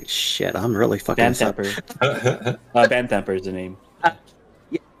shit, I'm really fucking this up. Bantamper. Bantamper is the name.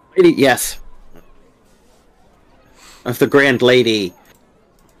 Yes. Of the Grand Lady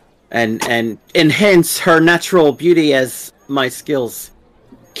and enhance her natural beauty as my skills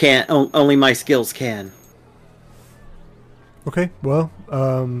can. Only my skills can. Okay, well,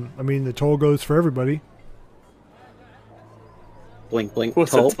 I mean, the toll goes for everybody. Blink, blink.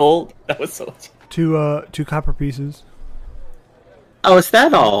 What's Toll. a toll? That was so much. 2 copper pieces. Oh, is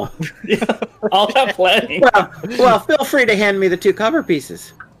that all? All that planning. Well, feel free to hand me the 2 copper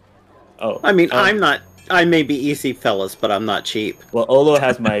pieces. Oh, I mean, I'm not. I may be easy, fellas, but I'm not cheap. Well, Olo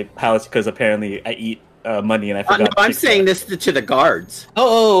has my house because apparently I eat money and I forgot. No, to I'm fix saying that. this to the guards.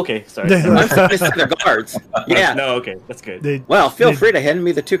 Oh, okay. Sorry. I'm saying this to the guards. Yeah. No, okay. That's good. Well, feel free to hand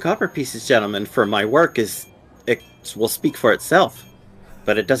me the 2 copper pieces, gentlemen. For my work it will speak for itself,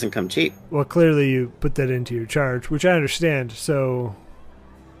 but it doesn't come cheap. Well, clearly you put that into your charge, which I understand, so...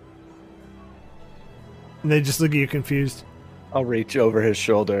 And they just look at you confused. I'll reach over his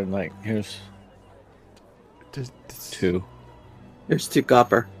shoulder and like, here's Does, 2. There's 2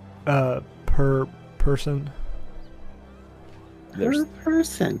 copper per person? There's per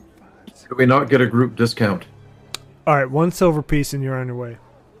person. Do we not get a group discount Alright, 1 silver piece and you're on your way.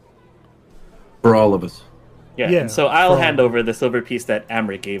 for all of us? Yeah. Yeah, And so I'll for- hand over the silver piece that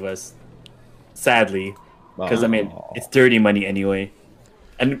Amrit gave us. Sadly, because I mean Oh. it's dirty money anyway,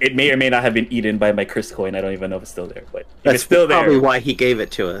 and it may or may not have been eaten by my curse coin. I don't even know if it's still there, but if That's it's still probably there. why he gave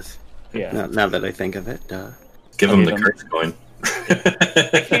it to us. Yeah. Now that I think of it. Give him the Okay, curse coin.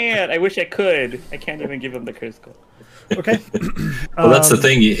 I can't. I wish I could. I can't even give him the curse coin. Okay. Well, that's the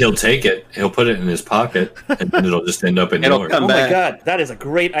thing. He'll take it. He'll put it in his pocket, and then it'll just end up in It'll yours. come Oh back. my god, that is a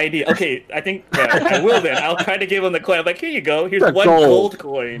great idea. Okay, I think I will then. I'll try to give him the coin. I'm like, here you go. Here's The 1 gold. gold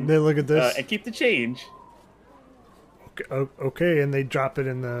coin. They look at this. And keep the change. Okay, and they drop it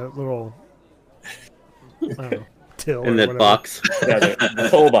in the little... I don't know, till In or that whatever. box. Yeah, the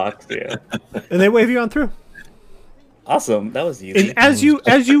toll box. Yeah. And they wave you on through. Awesome. That was easy. And as you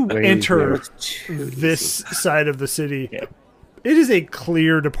Way enter easier. this side of the city, Yeah. it is a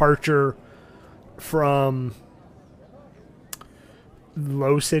clear departure from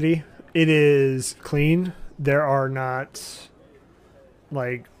Low City. It is clean. There are not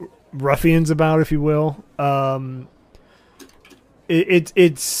like ruffians about, if you will.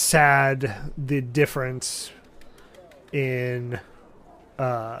 It's sad the difference in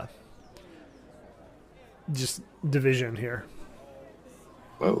just division here.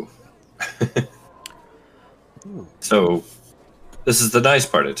 Whoa. So, this is the nice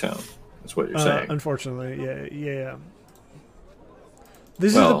part of town. That's what you're saying. Unfortunately, yeah.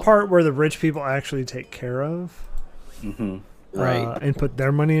 This is Well- the part where the rich people actually take care of, Right. and put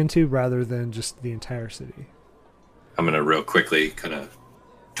their money into, rather than just the entire city. I'm gonna real quickly kind of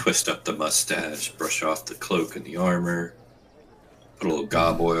twist up the mustache, brush off the cloak and the armor, put a little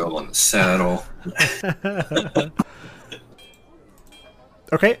gob oil on the saddle.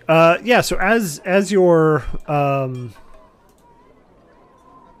 Okay. Yeah. So as your Do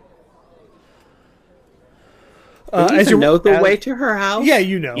we as even you know the way to her house? yeah,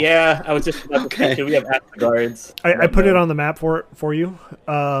 you know. Yeah, I was just about to say, Okay. do we have ask the guards? I put it on the map for you.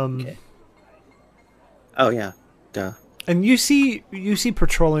 Okay. Oh yeah. Duh. And you see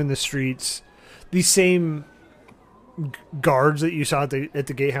patrolling the streets these same guards that you saw at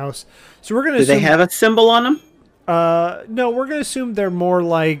the gatehouse. So we're gonna Do assume, they have a symbol on them? no, we're gonna assume they're more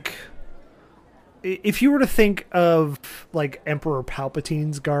like, if you were to think of like Emperor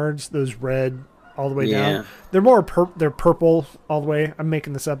Palpatine's guards, those red all the way Yeah. down. They're more they're purple all the way. I'm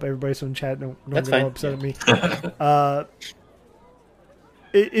making this up, everybody, so in chat don't That's get all fine. upset at me.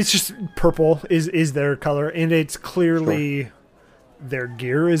 It's just purple is their color, and it's clearly their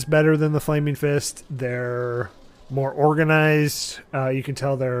gear is better than the Flaming Fist. They're more organized. You can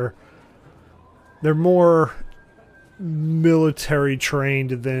tell they're more military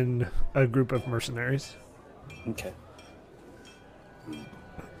trained than a group of mercenaries. Okay.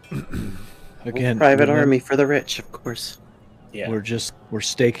 Again, Private we're- army for the rich, of course. Yeah. We're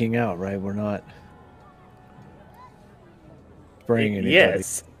staking out, right? We're not spraying anybody.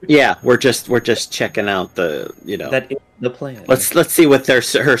 Yes. Yeah, we're just checking out the That is the plan. Let's see what her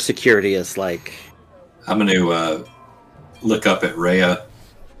security is like. I'm gonna look up at Rhea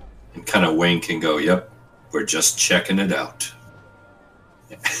and kind of wink and go, "Yep, we're just checking it out."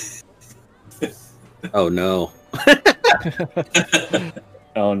 Oh no.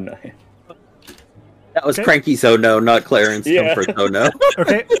 Oh no. That was Okay. Cranky's oh no, not Clarence Yeah. Comfort's oh no.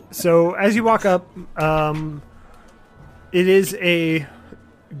 Okay, so as you walk up, it is a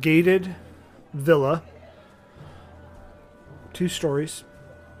gated villa, 2 stories.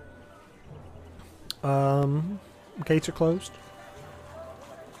 Gates are closed.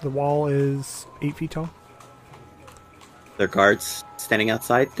 The wall is 8 feet tall. there guards standing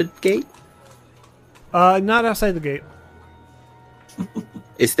outside the gate? Not outside the gate.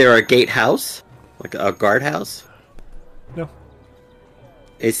 Is there a gatehouse? Like a guardhouse? No.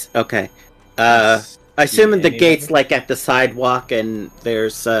 It's okay. I assume the gate's like at the sidewalk and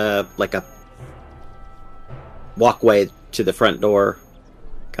there's like a walkway to the front door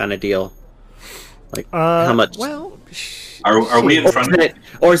kind of deal. Like how much? Well, Are we in front of it?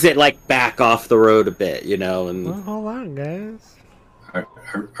 Or is it like back off the road a bit, you know? And well, hold on, guys.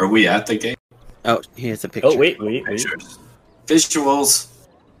 Are we at the gate? oh, here's a picture. Oh wait. Pictures. Visuals.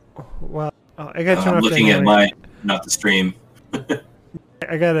 Well, I got to turn I'm off looking the at dynamic. not the stream.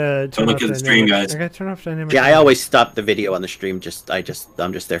 I gotta turn look off at the stream, dynamic. guys. I gotta turn off dynamic. Yeah, I always stop the video on the stream. I'm just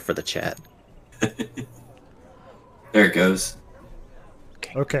there for the chat. There it goes.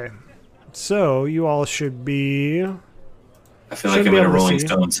 Okay, so you all should be I feel like Shouldn't I'm be in a able to Rolling see.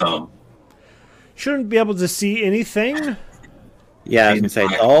 Stone song. shouldn't be able to see anything. Yeah, I was gonna say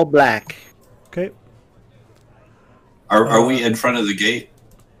it's all black. Okay, Are we in front of the gate?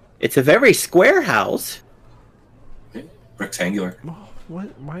 It's a very square house. Rectangular.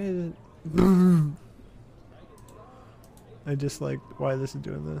 what? Why is it? I just like why this is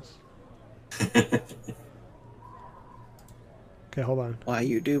doing this. Okay, hold on. Why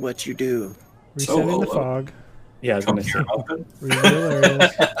you do what you do? Resetting the Olo. fog. Yeah, I was Come gonna say. here, open. Reveal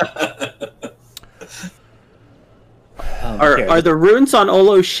areas. Here. Are the runes on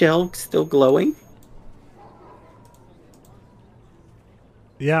Olo's shell still glowing?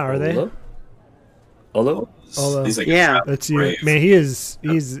 Yeah, are they? Olo? Olo. He's like Yeah. That's you, brave. man. He's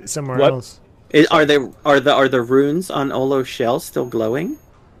somewhere What? else. Are the runes on Olo's shell still glowing?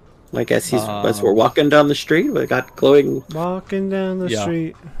 Like as we're walking down the street, we got glowing. Walking down the Yeah.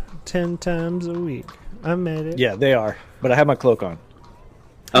 street 10 times a week. I made it. Yeah, they are. But I have my cloak on.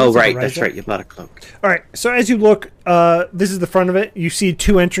 Oh That's right, all that's right. right. You bought a cloak. All right. So as you look, this is the front of it. You see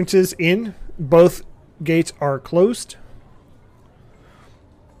two entrances in. Both gates are closed.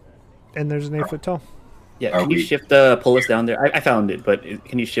 And there's an 8-foot tall. Yeah, Are can you we- shift pull us down there? I found it, but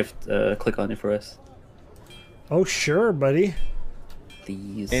can you shift click on it for us? Oh, sure, buddy.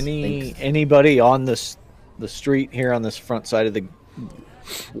 Please. Thanks. Anybody on the street here on this front side of the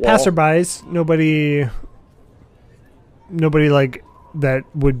wall? Passerbys. Nobody like that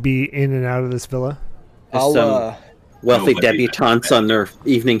would be in and out of this villa. There's I'll some wealthy Nobody. debutantes on their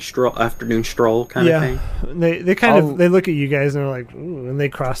afternoon stroll kind of Yeah. thing. They kind I'll- of they look at you guys and they're like, ooh, and they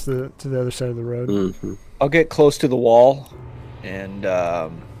cross to the other side of the road. Hmm. I'll get close to the wall, and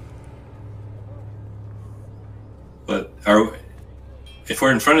But if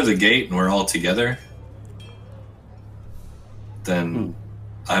we're in front of the gate and we're all together, then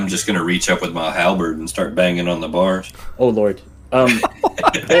I'm just gonna reach up with my halberd and start banging on the bars. Oh Lord.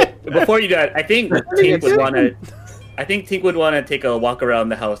 Before you do that, I think Tink would want to. I think Tink would want to take a walk around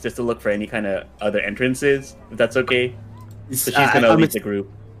the house just to look for any kind of other entrances, if that's okay. So she's gonna I'm lead the group.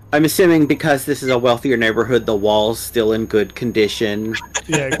 I'm assuming because this is a wealthier neighborhood, the wall's still in good condition.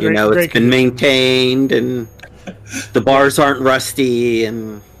 Yeah, great, You know, great it's been maintained and the bars aren't rusty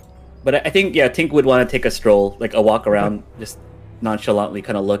and But I think Tink would want to take a stroll, like a walk around, just nonchalantly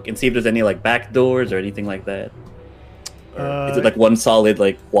kind of look and see if there's any like back doors or anything like that. Or is it like one solid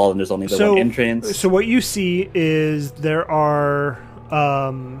like wall and there's only the one entrance? So what you see is there are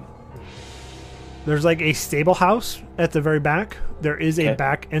there's like a stable house at the very back. There is a Okay.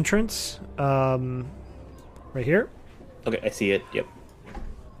 back entrance right here. Okay, I see it. Yep.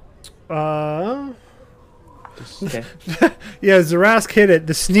 Okay. Yeah, Zarask hit it.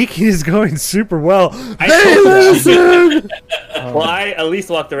 The sneaking is going super well. I Hey, told listen! Well, I at least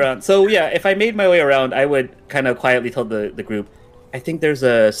walked around. So yeah, if I made my way around, I would kind of quietly tell the group, I think there's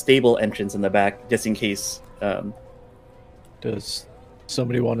a stable entrance in the back, just in case. does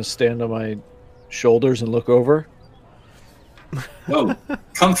somebody want to stand on my shoulders and look over? Oh,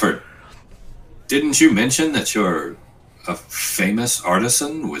 Comfort. Didn't you mention that you're a famous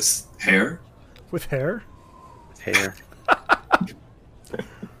artisan with hair? With hair? hair.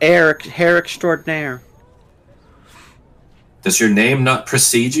 Hair extraordinaire. Does your name not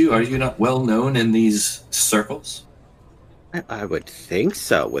precede you? Are you not well known in these circles? I would think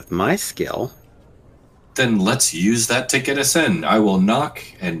so with my skill. Then let's use that to get us in. I will knock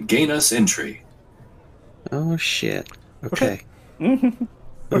and gain us entry. Oh shit. Okay.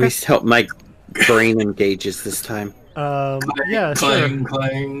 Let me help my brain engages this time. Yeah, sure. Clang,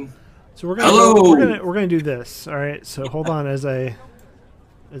 clang. So we're gonna Hello! we're gonna do this. All right. So hold on as I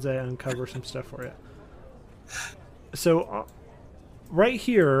uncover some stuff for you. So right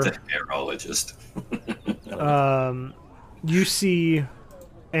here, The hairologist. you see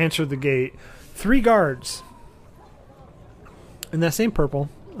answer the gate. 3 guards. In that same purple.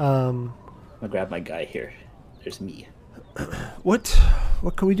 I'm gonna grab my guy here. There's me. What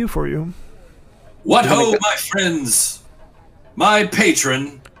can we do for you? What ho, my friends! My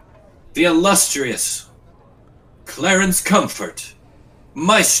patron, the illustrious Clarence Comfort,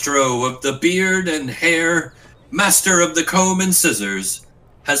 maestro of the beard and hair, master of the comb and scissors,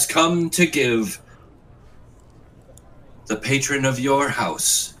 has come to give the patron of your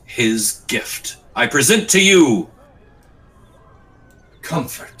house his gift. I present to you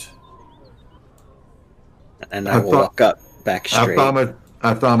Comfort. And I will walk up back straight.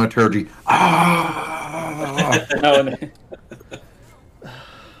 Thaumaturgy. Ah!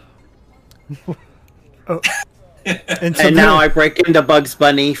 And And now I break into Bugs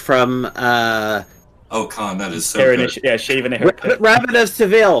Bunny from Oh, Con, that is so good. Shaving a haircut. Rabbit of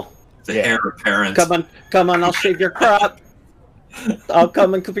Seville. The heir apparent. Come on, I'll shave your crop. I'll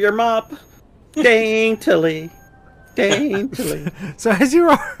come and cover your mop. Daintily. So as you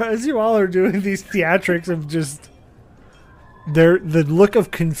all are doing these theatrics of just the look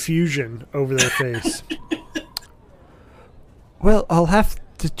of confusion over their face. Well, I'll have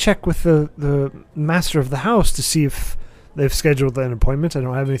to check with the master of the house to see if they've scheduled an appointment. I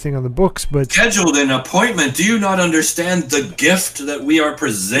don't have anything on the books, but Scheduled an appointment? Do you not understand the gift that we are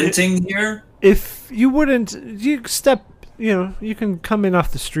presenting here? if you wouldn't, you can come in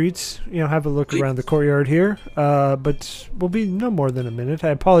off the streets, have a look around the courtyard here, but we'll be no more than a minute. I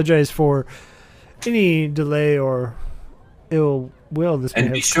apologize for any delay or ill will this may And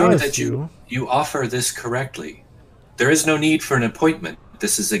have be sure caused that you offer this correctly. There is no need for an appointment.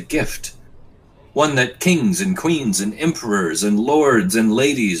 This is a gift. One that kings and queens and emperors and lords and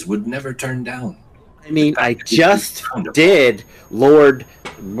ladies would never turn down. I mean, I just did Lord,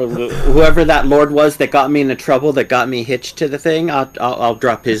 whoever that Lord was that got me into trouble, that got me hitched to the thing. I'll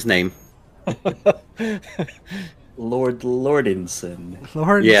drop his name. Lord Lordinson.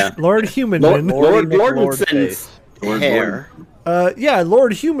 Lord Humanman. Lord Lordinson's hair.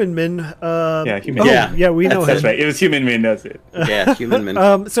 Lord Humanman. Human. We know That's him. right. It was Humanman. That's it. Yeah,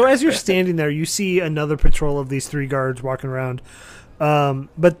 Humanman. So as you're standing there, you see another patrol of these 3 guards walking around.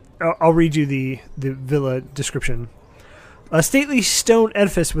 But I'll read you the villa description. A stately stone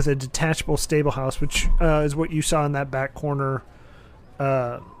edifice with a detachable stable house, which is what you saw in that back corner,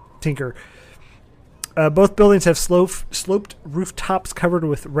 Tinker. Both buildings have sloped rooftops covered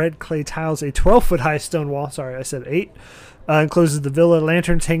with red clay tiles. A 12-foot high stone wall, sorry, I said 8, encloses the villa.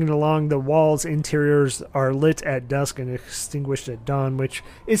 Lanterns hanging along the walls. Interiors are lit at dusk and extinguished at dawn, which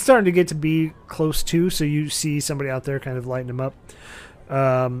is starting to get to be close to, so you see somebody out there kind of lighting them up.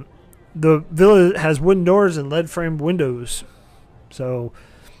 The villa has wooden doors and lead-framed windows. So,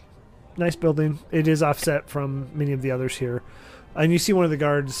 nice building. It is offset from many of the others here. And you see one of the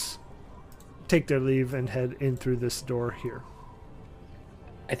guards take their leave and head in through this door here.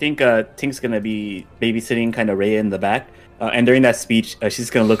 I think Tink's going to be babysitting kind of Rhea in the back. And during that speech, she's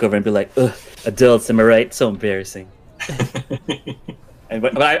going to look over and be like, ugh, adults, am I right? So embarrassing.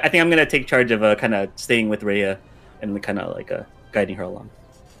 But I think I'm going to take charge of kind of staying with Rhea and kind of like guiding her along.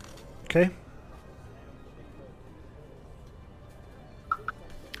 Okay.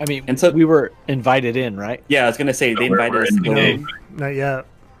 I mean, And so- we were invited in, right? Yeah, I was going to say they invited us to go in. Not yet.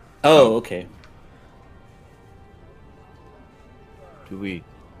 Oh, okay. Do we?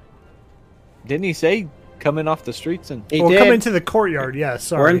 Didn't he say coming off the streets and? He Well, did. come into the courtyard, yes.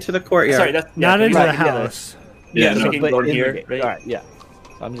 Sorry. We're into the courtyard. Sorry, that's Not into right, the yeah, house. Yeah, so, we can but go in the here, gate. right? All right, yeah.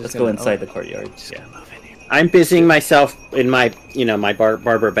 So I'm just Let's gonna, go inside the courtyard. Yeah. I'm busying myself in my, my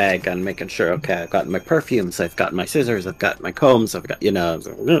barber bag on making sure, okay, I've got my perfumes, I've got my scissors, I've got my combs, I've got,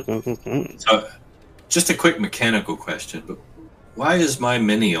 So, just a quick mechanical question, but why is my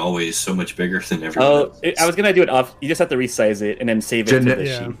mini always so much bigger than everyone Oh, else's? I was going to do it off. You just have to resize it and then save it to the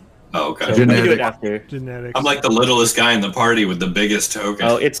Yeah. sheet. Oh, okay. So we can do Genetic. it after. Genetics. I'm like the littlest guy in the party with the biggest token.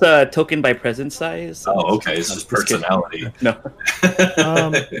 Oh, it's a token by present size. Oh, okay. It's just Just kidding. personality. No.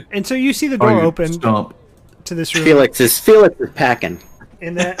 And so you see the door open Stump. to this room. Felix is packing.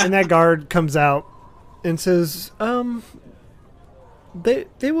 And that guard comes out and says,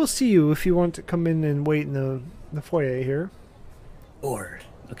 they will see you if you want to come in and wait in the foyer here. Or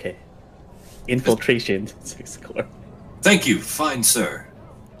okay. Infiltration. 6 core. Thank you, fine sir.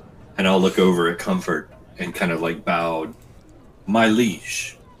 And I'll look over at Comfort and kind of like bowed. My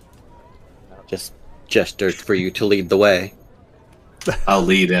liege. Just gestured for you to lead the way. I'll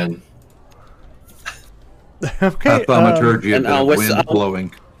lead in. Okay. Thaumaturgy and and I'll wind whistle-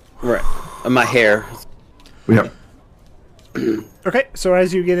 blowing. Right. My hair. Yeah. Okay, so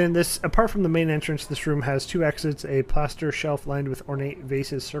as you get in this, apart from the main entrance, this room has 2 exits. A plaster shelf lined with ornate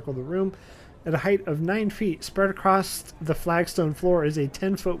vases circle the room, at a height of 9 feet. Spread across the flagstone floor is a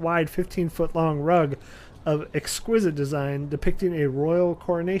 10-foot wide, 15-foot long rug of exquisite design depicting a royal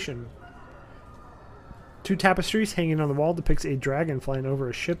coronation. 2 tapestries hanging on the wall depicts a dragon flying over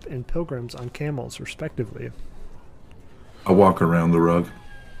a ship and pilgrims on camels, respectively. I'll walk around the rug.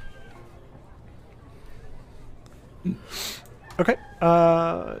 Okay.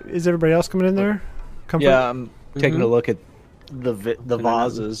 Is everybody else coming in there? Comfort? Yeah, I'm taking a look at the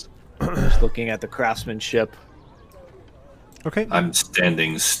vases. Just looking at the craftsmanship. Okay. I'm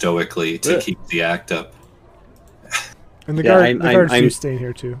standing stoically to keep the act up. And the Yeah, guards I'm do stay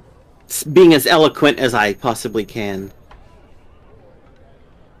here too. being as eloquent as I possibly can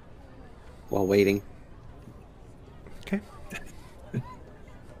while waiting. Okay.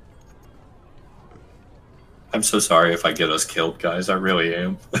 I'm so sorry if I get us killed, guys. I really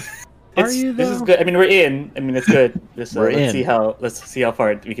am. Are you This is though? good. I mean, we're in. I mean, it's good. Just We're let's in. see how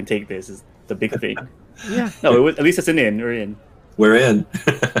far we can take this. Is the big thing. Yeah. No, at least it's an in. We're in. We're in.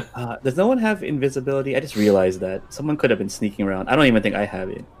 Does no one have invisibility? I just realized that someone could have been sneaking around. I don't even think I have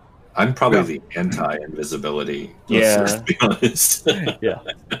it. I'm probably the anti-invisibility. Yeah. Let's be honest. Yeah.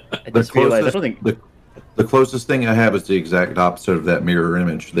 I just realized. I don't think. The closest thing I have is the exact opposite of that mirror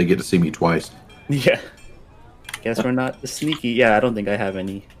image. They get to see me twice. Yeah. Guess we're not sneaky. Yeah, I don't think I have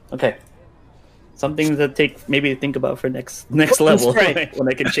any. Okay. Something to maybe think about for next level right. when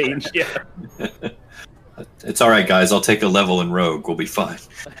I can change. Yeah. It's all right, guys. I'll take a level in Rogue. We'll be fine.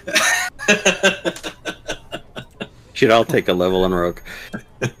 Should all take a level in Rogue.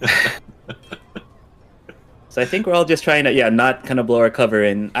 So I think we're all just trying to, not kind of blow our cover,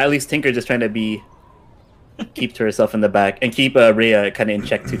 and at least Tinker's just trying to keep to herself in the back and keep Rhea kind of in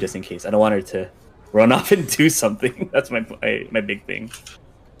check too, just in case. I don't want her to run off and do something. That's my big thing.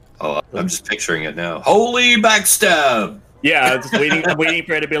 Oh, I'm just picturing it now. Holy backstab! Yeah, I'm just waiting. I'm waiting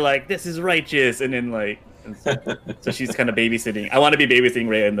for her to be like, "This is righteous," and then so she's kind of babysitting. I want to be babysitting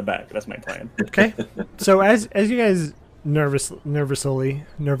Rhea in the back. That's my plan. Okay. So as you guys nervously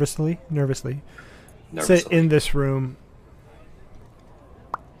sit in this room,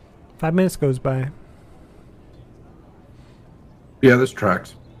 5 minutes goes by. Yeah, this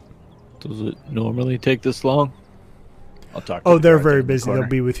tracks. Does it normally take this long? I'll talk. Oh, they're very busy. They'll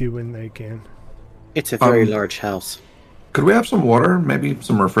be with you when they can. It's a very large house. Could we have some water? Maybe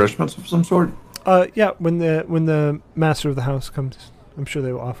some refreshments of some sort? Yeah. When the master of the house comes, I'm sure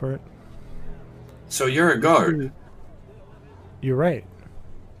they will offer it. So you're a guard. You're right.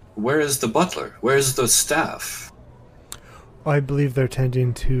 Where is the butler? Where's the staff? I believe they're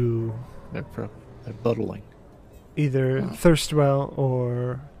tending to They're buttling. either Thirstwell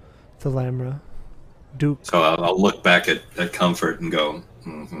or the Lamra. Duke. So I'll look back at Comfort and go,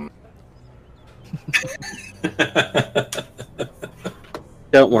 mm-hmm.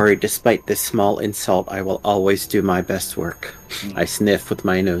 Don't worry, despite this small insult, I will always do my best work. I sniff with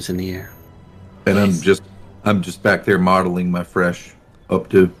my nose in the air. And I'm just back there modeling my fresh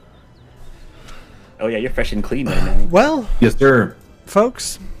updo. Oh yeah, you're fresh and clean right now. Well, Yes, sir.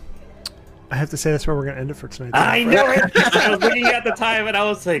 folks, I have to say that's where we're going to end it for tonight. I know it. I was looking at the time and I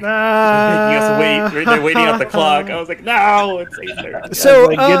was like, Ah. making us wait. They're waiting at the clock. I was like, no, it's 8:30. So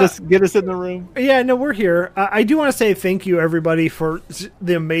get us in the room. yeah, no, we're here. I do want to say thank you, everybody, for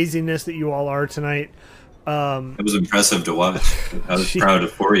the amazingness that you all are tonight. It was impressive to watch. I was proud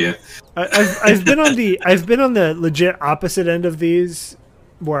for you. I've been on the legit opposite end of these,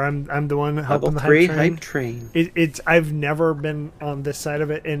 where I'm the one helping Level the 3 hype train. hype train. I've never been on this side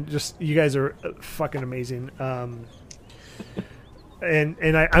of it, and just you guys are fucking amazing. And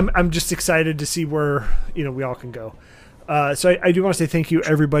I'm just excited to see where we all can go. So I do want to say thank you,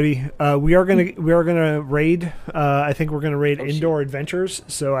 everybody. We are gonna raid. I think we're gonna raid Indoor Adventures.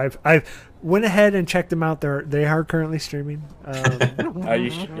 So I've went ahead and checked them out. They are currently streaming. Are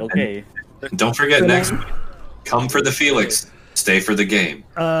you okay? And don't forget, next week, come for the Felix, stay for the game.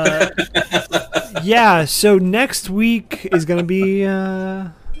 Yeah. So next week is gonna be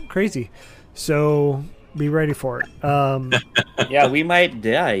crazy. So be ready for it. Yeah, we might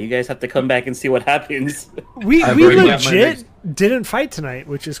die. You guys have to come back and see what happens. We I've already got my legit didn't fight tonight,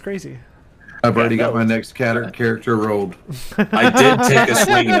 which is crazy. I've already got my next character rolled. I did take a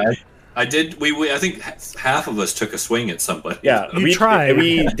swing at. I did. I think half of us took a swing at somebody. Yeah, You tried.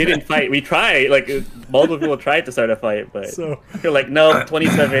 We didn't fight. We tried. Like multiple people tried to start a fight, but So you're like, no,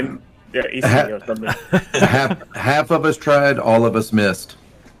 27. Yeah, easy or something. half of us tried, all of us missed.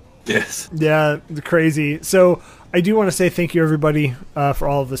 Yes. yeah, crazy. So I do want to say thank you, everybody, for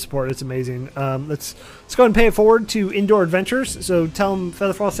all of the support. It's amazing. Let's go ahead and pay it forward to Indoor Adventures. So tell them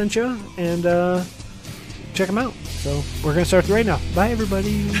Featherfall sent you and check them out. So we're gonna start the raid now. Bye,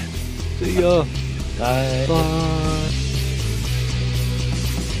 everybody. See ya. Bye. Bye.